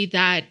not really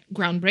that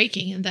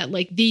groundbreaking, and that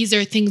like, these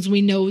are things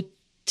we know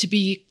to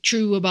be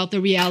true about the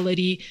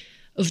reality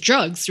of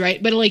drugs,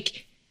 right? But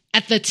like,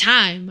 at the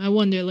time, I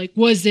wonder, like,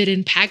 was it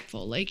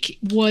impactful? Like,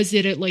 was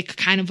it like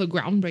kind of a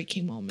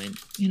groundbreaking moment?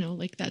 You know,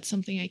 like that's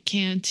something I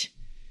can't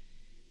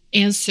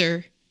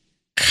answer.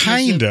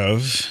 Kind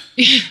of.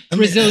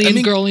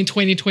 Brazilian girl in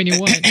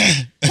 2021.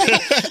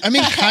 I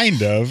mean,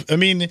 kind of. I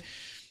mean,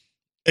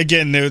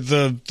 again,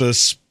 the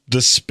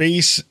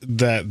space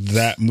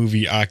that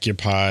movie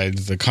occupied,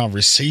 the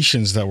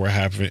conversations that were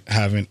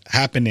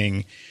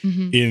happening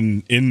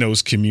in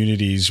those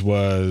communities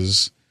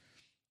was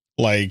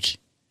like,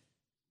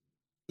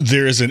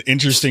 there is an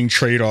interesting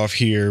trade-off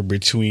here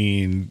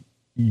between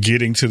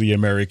getting to the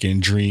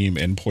American dream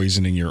and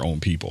poisoning your own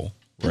people,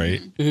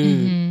 right?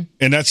 And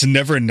that's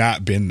never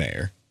not been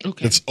there.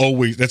 Okay. That's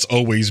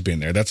always been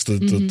there. That's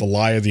the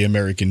lie of the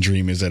American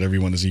dream, is that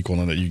everyone is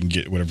equal and that you can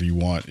get whatever you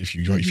want if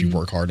you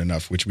work hard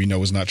enough, which we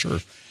know is not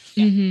true.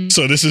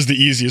 So this is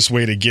the easiest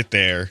way to get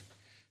there.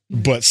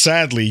 But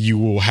sadly, you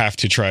will have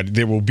to try.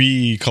 There will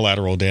be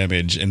collateral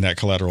damage, and that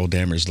collateral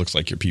damage looks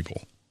like your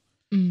people.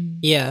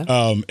 Yeah.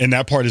 And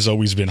that part has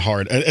always been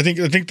hard. I think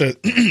the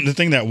the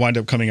thing that wound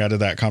up coming out of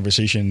that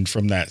conversation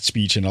from that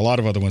speech, and a lot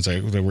of other ones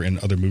that were in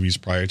other movies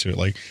prior to it,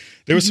 like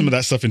there was some of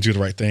that stuff in Do the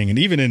Right Thing, and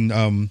even in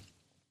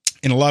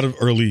a lot of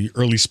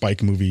early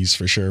Spike movies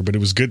for sure. But it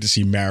was good to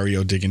see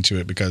Mario dig into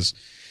it because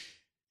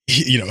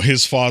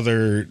his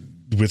father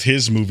with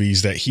his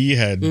movies that he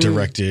had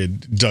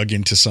directed dug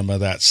into some of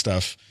that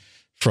stuff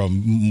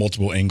from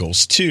multiple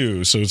angles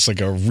too. So it's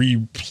like a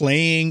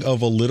replaying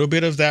of a little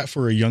bit of that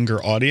for a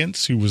younger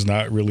audience who was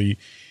not really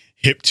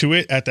hip to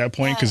it at that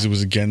point, because it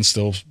was, again,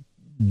 still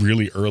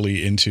really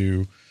early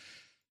into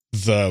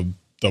the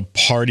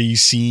party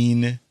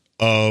scene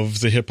of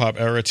the hip hop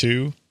era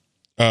too.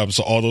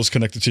 So all those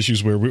connective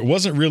tissues where we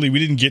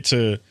didn't get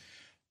to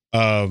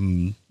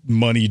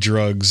money,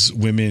 drugs,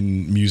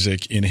 women,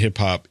 music in hip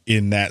hop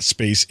in that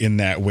space in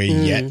that way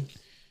yet.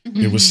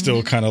 It was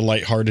still kind of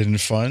lighthearted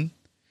and fun.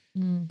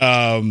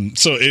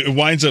 So it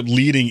winds up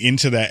leading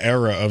into that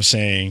era of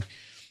saying,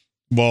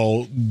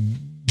 well,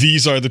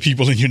 these are the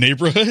people in your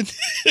neighborhood.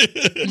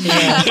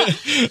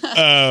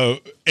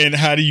 And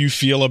how do you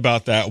feel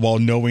about that while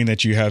knowing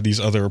that you have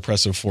these other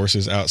oppressive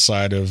forces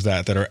outside of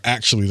that are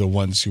actually the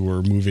ones who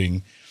are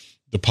moving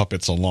the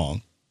puppets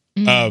along?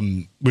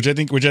 Which I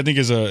think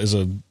is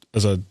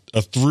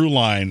a through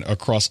line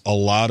across a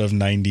lot of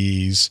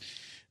 90s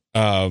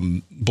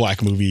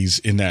black movies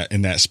in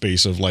that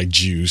space of like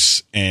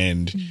Juice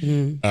and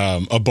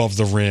Above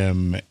the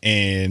Rim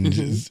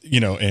and you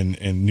know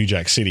and New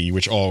Jack City,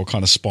 which all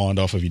kind of spawned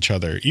off of each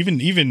other.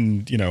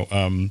 Even you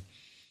know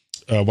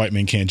White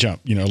Men Can't Jump,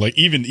 you know, like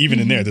even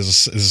in there there's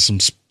some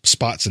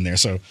spots in there.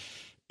 So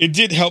it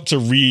did help to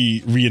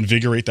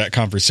reinvigorate that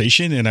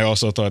conversation. And I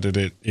also thought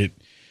that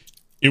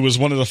it was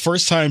one of the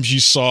first times you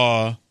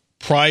saw,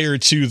 prior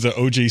to the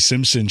O.J.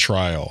 Simpson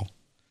trial,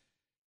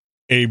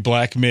 a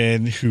black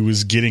man who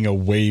was getting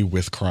away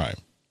with crime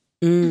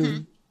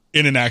in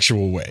an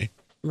actual way.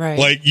 Right.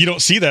 Like, you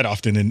don't see that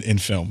often in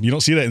film. You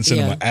don't see that in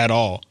cinema at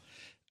all.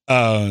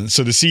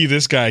 So to see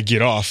this guy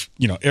get off,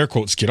 you know, air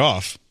quotes, get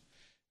off,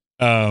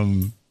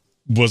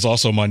 was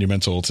also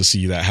monumental to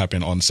see that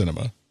happen on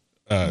cinema.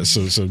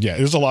 So yeah,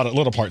 there's a lot of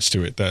little parts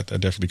to it that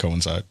definitely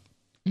coincide.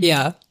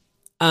 Yeah.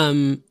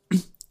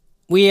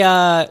 We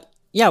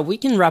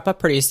can wrap up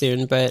pretty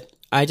soon, but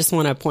I just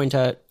want to point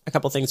out a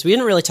couple things. We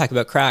didn't really talk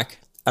about crack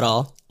at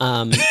all.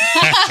 And,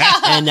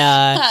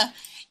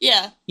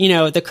 you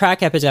know, the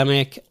crack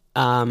epidemic,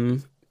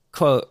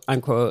 quote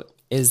unquote,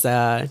 is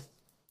a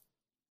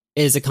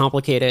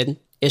complicated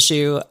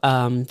issue,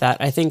 that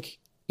I think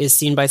is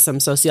seen by some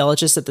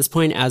sociologists at this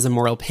point as a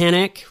moral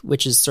panic,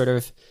 which is sort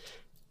of,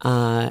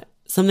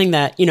 something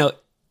that, you know,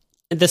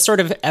 the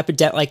sort of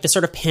epidemic, like the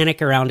sort of panic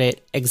around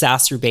it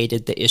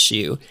exacerbated the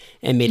issue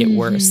and made it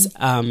worse.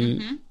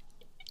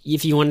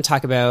 If you want to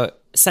talk about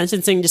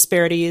sentencing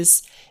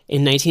disparities,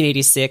 in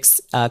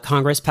 1986,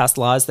 Congress passed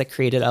laws that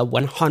created a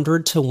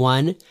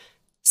 100-to-1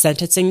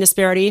 sentencing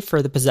disparity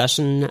for the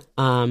possession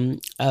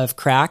of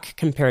crack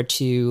compared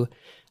to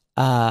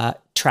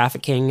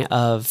trafficking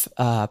of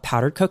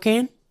powdered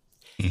cocaine,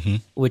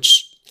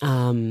 which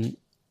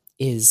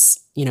is,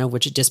 you know,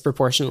 which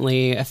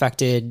disproportionately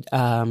affected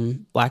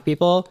black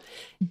people.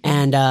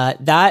 And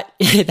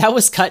that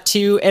was cut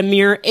to a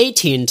mere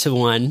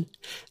 18-to-1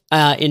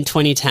 in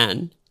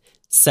 2010.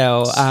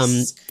 So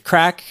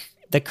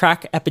the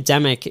crack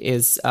epidemic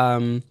is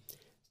one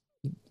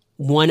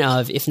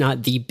of, if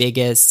not the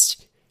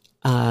biggest,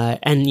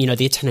 and, you know,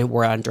 the attendant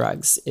war on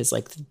drugs is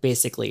like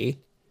basically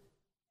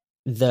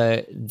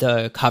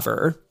the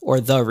cover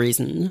or the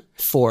reason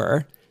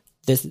for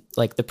this,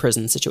 like the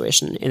prison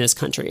situation in this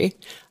country.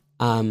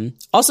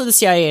 Also, the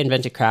CIA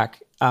invented crack,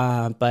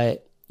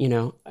 but, you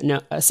know, no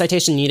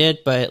citation needed,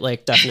 but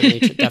like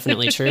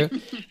definitely true.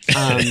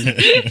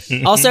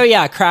 Also,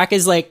 yeah, crack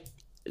is like,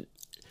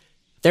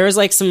 there was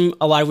like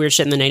a lot of weird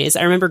shit in the 90s.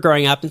 I remember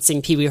growing up and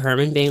seeing Pee Wee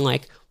Herman being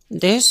like,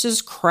 "This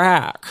is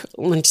crack."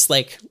 And just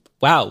like,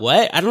 wow,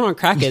 what? I don't know what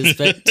crack is,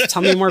 but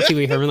tell me more, Pee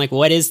Wee Herman. Like,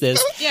 what is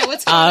this? Yeah,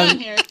 what's going on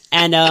here?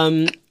 And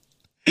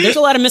there's a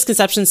lot of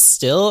misconceptions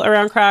still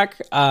around crack.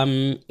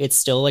 It's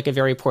still like a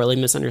very poorly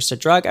misunderstood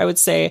drug, I would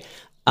say.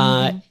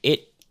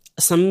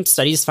 Some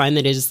studies find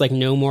that it is like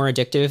no more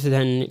addictive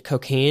than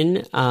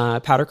cocaine,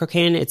 powder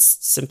cocaine. It's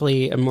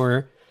simply a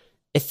more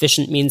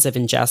efficient means of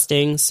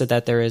ingesting, so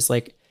that there is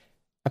like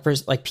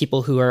like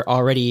people who are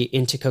already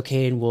into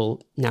cocaine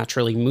will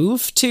naturally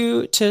move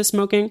to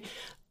smoking.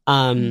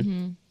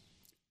 And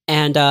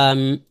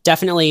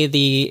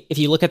definitely if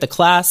you look at the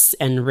class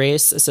and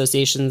race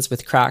associations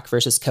with crack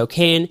versus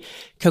cocaine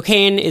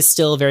is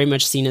still very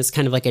much seen as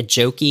kind of like a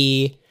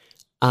jokey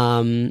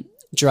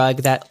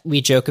drug that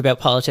we joke about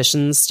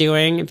politicians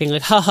doing and being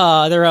like,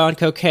 haha, they're on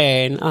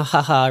cocaine.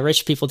 Haha,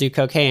 rich people do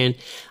cocaine.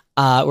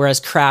 Whereas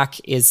crack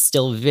is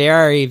still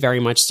very, very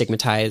much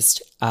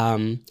stigmatized,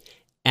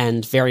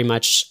 and very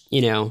much,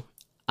 you know,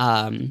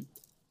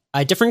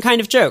 a different kind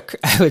of joke,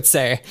 I would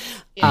say.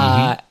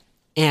 Yeah,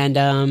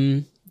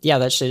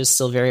 that shit is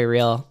still very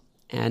real.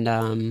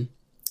 And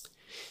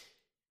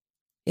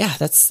yeah,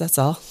 that's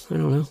all. I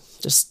don't know.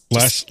 Just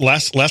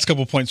last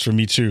couple points for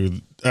me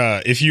too.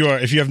 If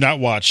you have not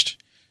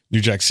watched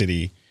New Jack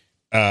City,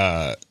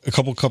 a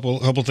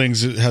couple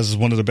things. It has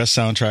one of the best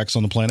soundtracks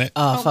on the planet.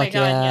 Oh fuck my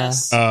God, yeah.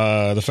 yes.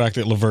 The fact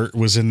that LeVert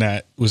was in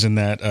that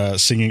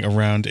singing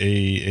around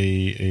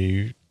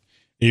a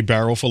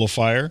barrel full of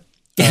fire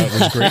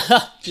was great.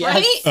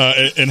 Yes.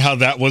 Right? And how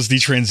that was the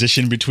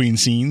transition between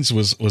scenes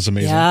was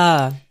amazing.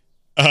 Yeah.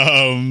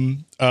 It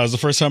was the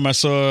first time I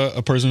saw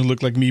a person who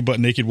looked like me butt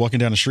naked walking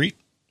down the street.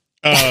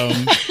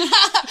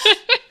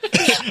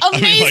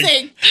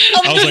 Amazing.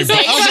 I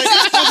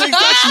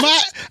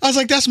was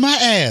like, that's my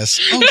ass.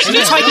 Oh, Are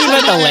you talking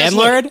about the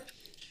landlord?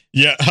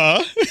 Yeah,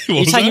 huh? Are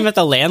you talking about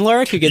the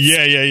landlord who gets?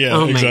 Yeah.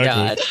 Oh exactly. my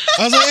God!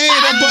 I was like, hey,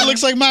 that butt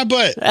looks like my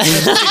butt.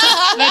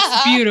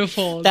 That's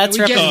beautiful. That's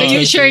that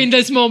you're sharing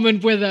this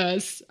moment with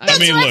us. That's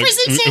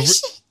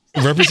representation.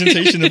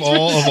 Representation of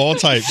all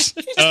types.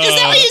 Is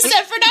that what you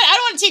said for that? I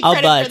don't want to take All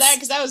credit butts. for that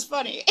because that was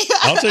funny.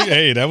 I'll take.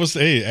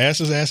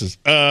 Asses.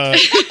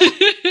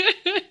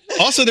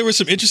 Also, there were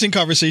some interesting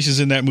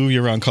conversations in that movie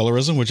around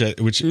colorism, which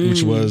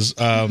was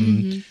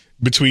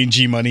between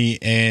G Money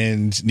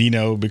and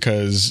Nino,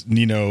 because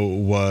Nino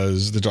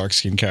was the dark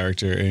skinned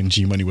character and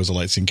G Money was a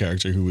light skinned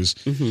character who was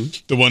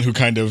the one who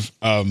kind of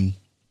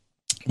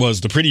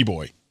was the pretty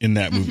boy in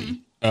that movie.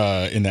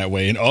 in that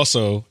way. And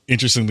also,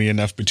 interestingly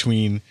enough,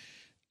 between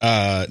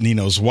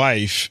Nino's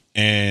wife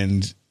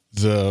and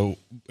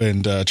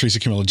Tracy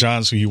Camilla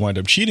Johns, who he wound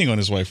up cheating on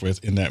his wife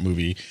with in that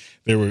movie,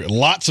 there were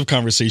lots of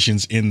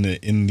conversations in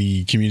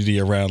the community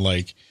around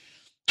like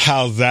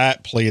how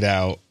that played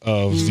out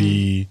of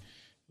the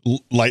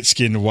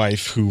light-skinned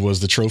wife who was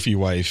the trophy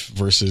wife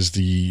versus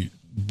the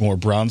more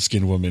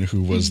brown-skinned woman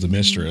who was the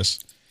mistress.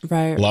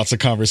 Right. Lots of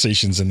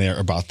conversations in there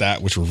about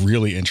that, which were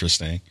really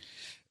interesting.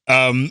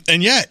 And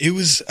yeah, it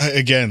was,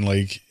 again,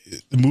 like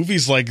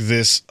movies like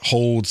this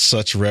hold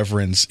such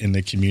reverence in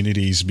the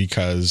communities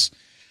because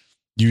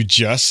you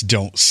just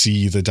don't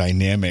see the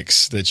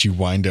dynamics that you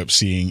wind up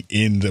seeing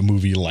in the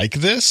movie like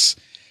this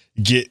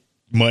get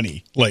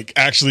money, like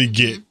actually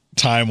get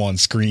time on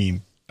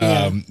screen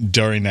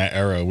during that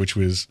era, which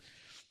was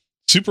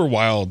super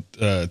wild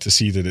to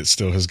see that it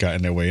still has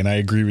gotten that way. And I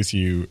agree with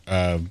you,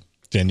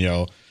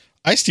 Danielle.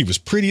 Ice-T was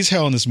pretty as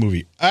hell in this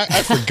movie.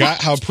 I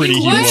forgot how pretty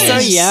he was. So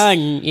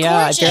young.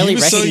 Yeah, Gorgeous. I barely He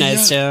was so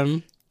recognized young.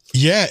 him.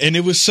 Yeah, and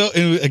it was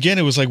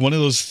it was like one of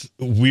those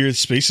weird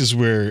spaces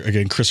where,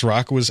 again, Chris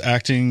Rock was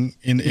acting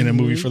in a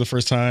movie for the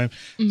first time.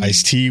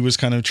 Ice-T was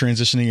kind of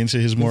transitioning into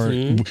his more,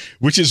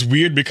 which is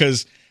weird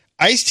because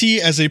Ice-T,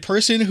 as a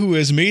person who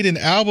has made an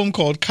album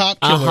called Cop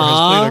Killer,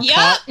 has played a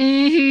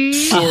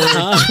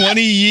cop for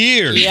 20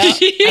 years. Yeah,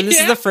 and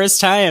this is the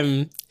first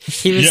time.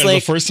 He was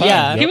the first time.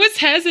 Yeah. He was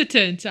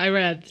hesitant, I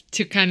read,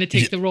 to kind of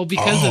take the role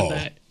because of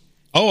that.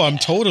 Oh, I'm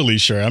totally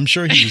sure. I'm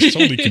sure he was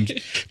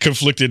totally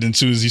conflicted. And as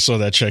soon as he saw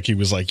that check, he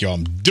was like, yo,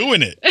 I'm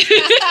doing it.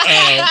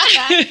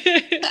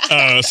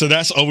 So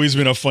that's always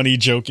been a funny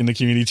joke in the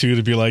community, too,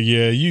 to be like,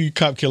 yeah, you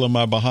cop killing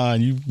my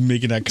behind. You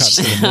making that cop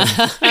killer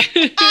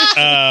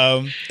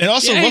movie. And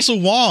also Russell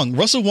Wong.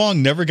 Russell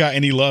Wong never got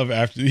any love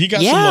after. He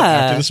got some love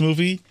after this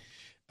movie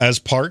as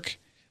Park,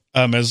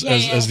 as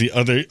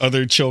the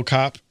other chill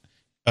cop.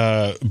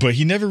 But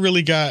he never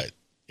really got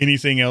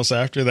anything else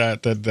after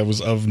that was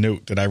of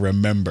note that I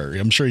remember.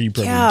 I'm sure you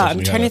probably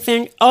I'm trying to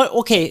think. Oh,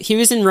 okay. He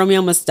was in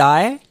Romeo Must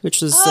Die,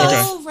 which was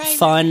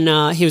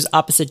fun. He was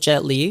opposite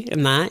Jet Li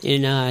in that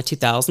in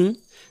 2000.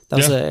 That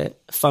was a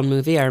fun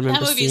movie. I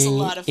remember seeing a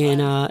lot of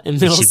fun. In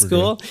middle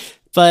school. Good.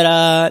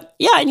 But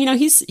and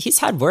he's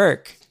had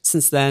work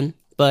since then.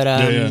 But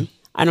I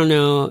don't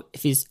know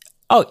if he's.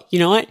 Oh, you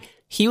know what?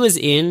 He was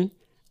in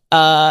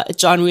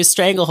John Woo's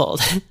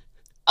Stranglehold.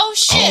 Oh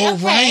shit! Oh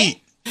okay. right.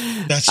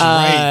 That's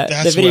right.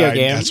 That's the video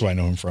game. That's where I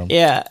know him from.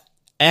 Yeah,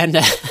 and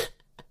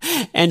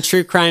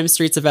True Crime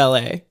Streets of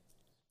LA.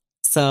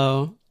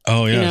 So,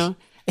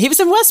 he was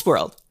in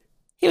Westworld.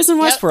 He was in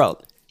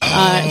Westworld.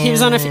 He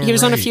was on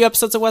a few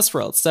episodes of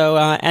Westworld. So,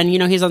 and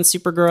he's on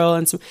Supergirl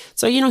and so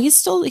he's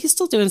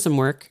still doing some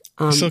work.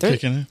 Still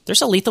kicking it.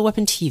 There's a Lethal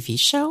Weapon TV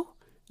show.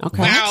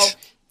 Okay, what?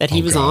 That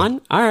he was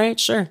on. All right,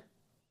 sure.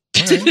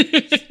 All right.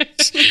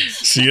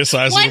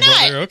 CSI's little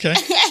brother. Okay.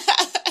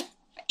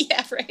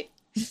 Yeah, right.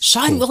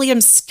 Sean William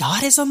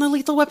Scott is on the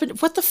Lethal Weapon.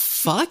 What the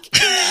fuck?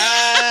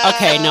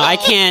 Okay, no, I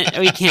can't.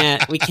 We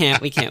can't.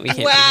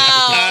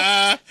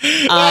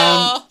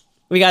 Wow.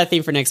 We got a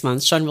theme for next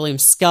month. Sean William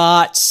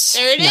Scott.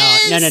 There it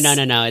is.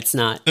 No, it's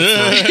not.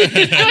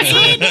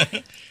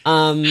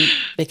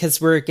 Because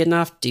we're getting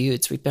off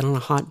dudes. We've been on a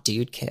hot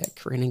dude kick.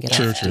 We're gonna get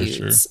off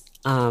dudes.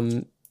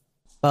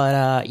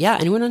 But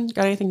anyone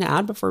got anything to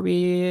add before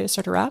we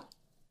start to wrap?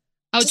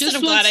 I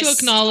just want to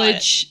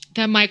acknowledge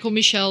that Michael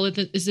Michelle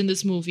is in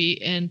this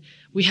movie, and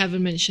we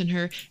haven't mentioned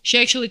her.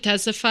 She actually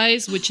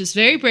testifies, which is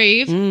very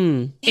brave,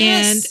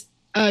 and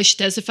she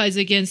testifies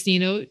against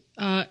Nino,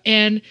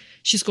 and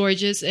she's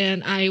gorgeous,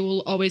 and I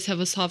will always have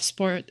a soft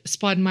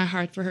spot in my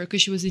heart for her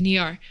because she was in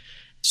ER.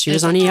 She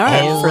was on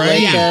ER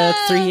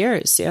for 3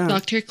 years, yeah.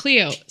 Dr.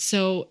 Cleo.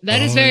 So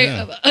that is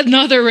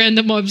another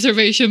random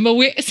observation, but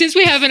since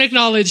we haven't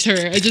acknowledged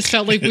her, I just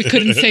felt like we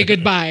couldn't say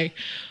goodbye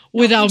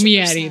without 100%. Me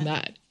adding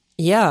that.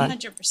 Yeah.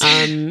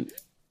 100%.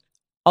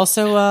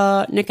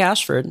 Also, Nick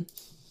Ashford.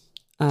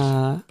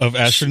 Of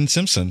Ashford and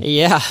Simpson.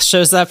 Yeah,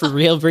 shows up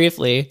real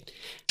briefly.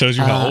 Tells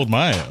you how old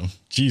I am.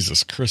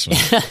 Jesus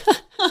Christmas.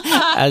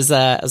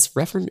 as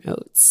Reverend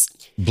Oates.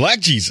 Black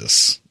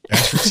Jesus.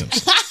 Ashford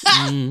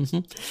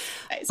Simpson.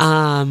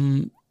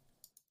 Nice.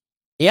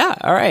 Yeah,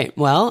 all right.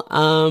 Well,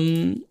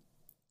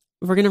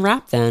 we're going to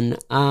wrap then.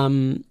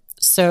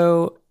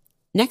 So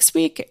next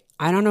week,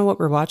 I don't know what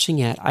we're watching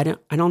yet. I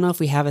don't know if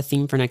we have a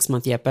theme for next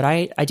month yet, but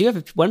I do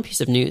have one piece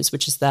of news,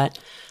 which is that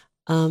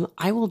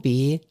I will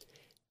be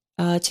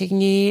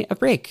taking a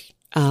break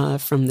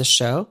from the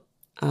show,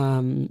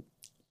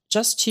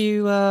 just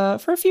to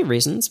for a few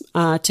reasons,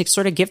 to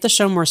sort of give the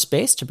show more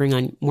space to bring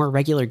on more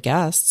regular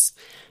guests,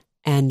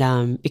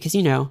 and because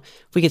if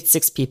we get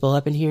 6 people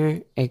up in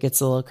here, it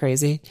gets a little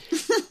crazy.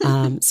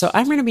 So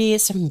I'm going to be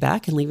stepping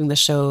back and leaving the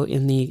show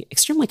in the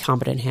extremely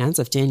competent hands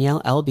of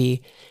Danielle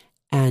Elby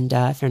and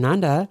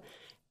Fernanda,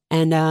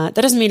 and that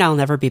doesn't mean I'll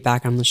never be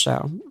back on the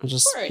show. I'm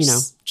just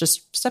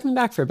just stepping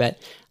back for a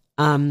bit,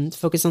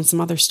 focus on some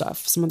other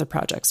stuff, some other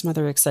projects, some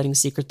other exciting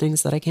secret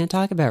things that I can't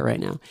talk about right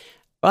now.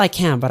 Well, I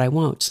can, but I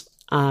won't.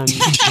 I'm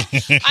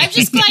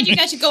just glad you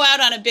got to go out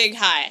on a big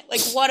high.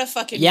 Like, what a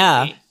fucking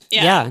movie.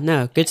 Yeah,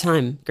 no, good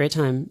time. Great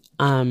time.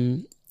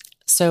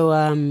 So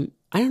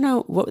I don't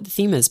know what the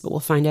theme is, but we'll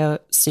find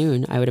out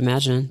soon, I would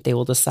imagine. They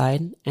will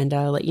decide and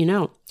let you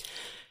know.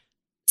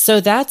 So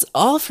that's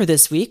all for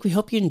this week. We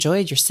hope you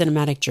enjoyed your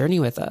cinematic journey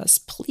with us.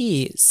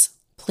 Please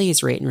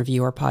rate and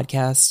review our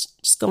podcast.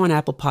 Just go on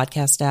Apple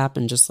Podcast app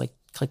and just like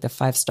click the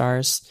 5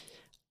 stars.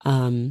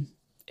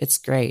 It's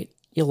great.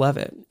 You'll love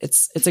it.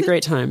 It's a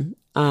great time.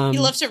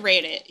 You love to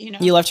rate it, you know.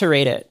 You love to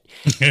rate it.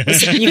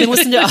 You can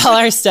listen to all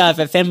our stuff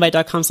at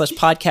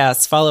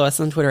fanbyte.com/podcasts. Follow us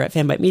on Twitter at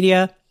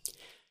fanbytemedia,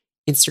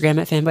 Instagram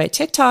at fanbyte,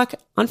 TikTok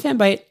on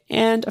fanbyte,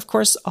 and of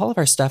course, all of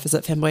our stuff is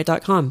at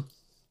fanbyte.com.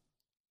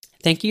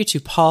 Thank you to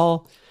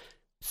Paul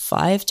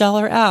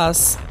 $5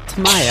 ass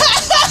to Maya.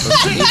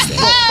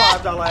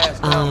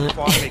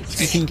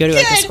 You can go to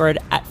our Discord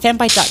at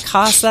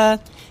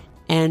fanbyte.casa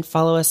and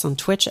follow us on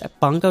Twitch at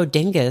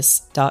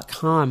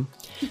bongodingus.com.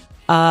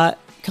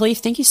 Khalif,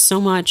 thank you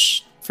so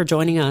much for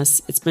joining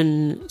us. It's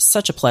been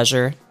such a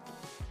pleasure.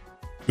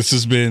 This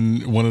has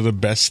been one of the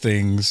best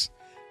things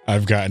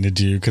I've gotten to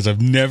do because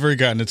I've never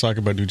gotten to talk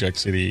about New Jack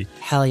City.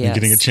 Hell yes. And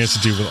getting a chance to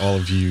do it with all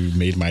of you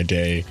made my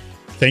day.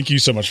 Thank you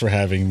so much for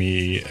having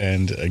me.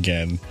 And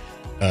again,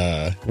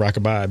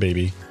 rockabye,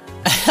 baby.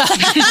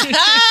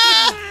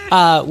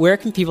 Where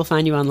can people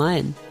find you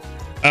online?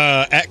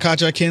 At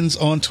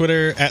Kajakins on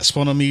Twitter, at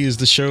Spawn on Me is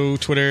the show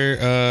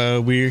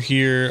Twitter. We're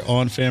here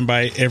on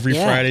Fanbyte every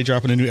Friday,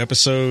 dropping a new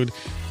episode,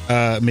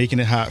 making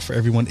it hot for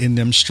everyone in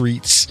them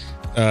streets.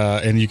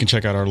 And you can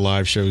check out our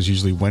live shows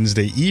usually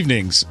Wednesday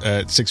evenings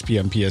at 6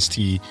 p.m. PST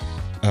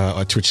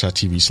on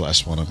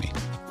twitch.tv/Spawn on Me.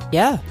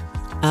 Yeah.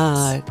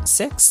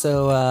 6.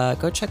 So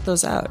go check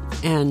those out.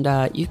 And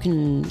you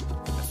can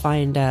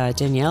find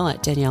Danielle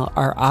at Danielle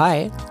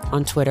RI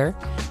on Twitter.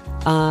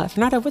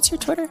 Fernanda, what's your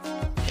Twitter?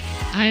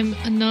 I'm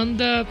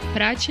Ananda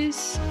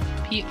Prates,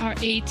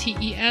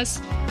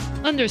 PRATES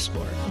 _ on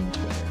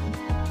Twitter.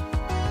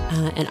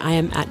 And I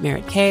am at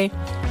Merritt K.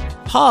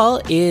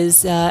 Paul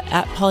is at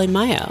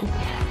Polymayo.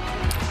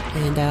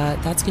 And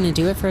that's going to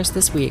do it for us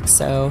this week.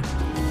 So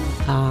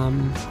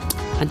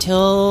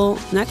until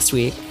next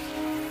week,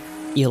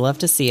 you'll love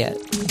to see it.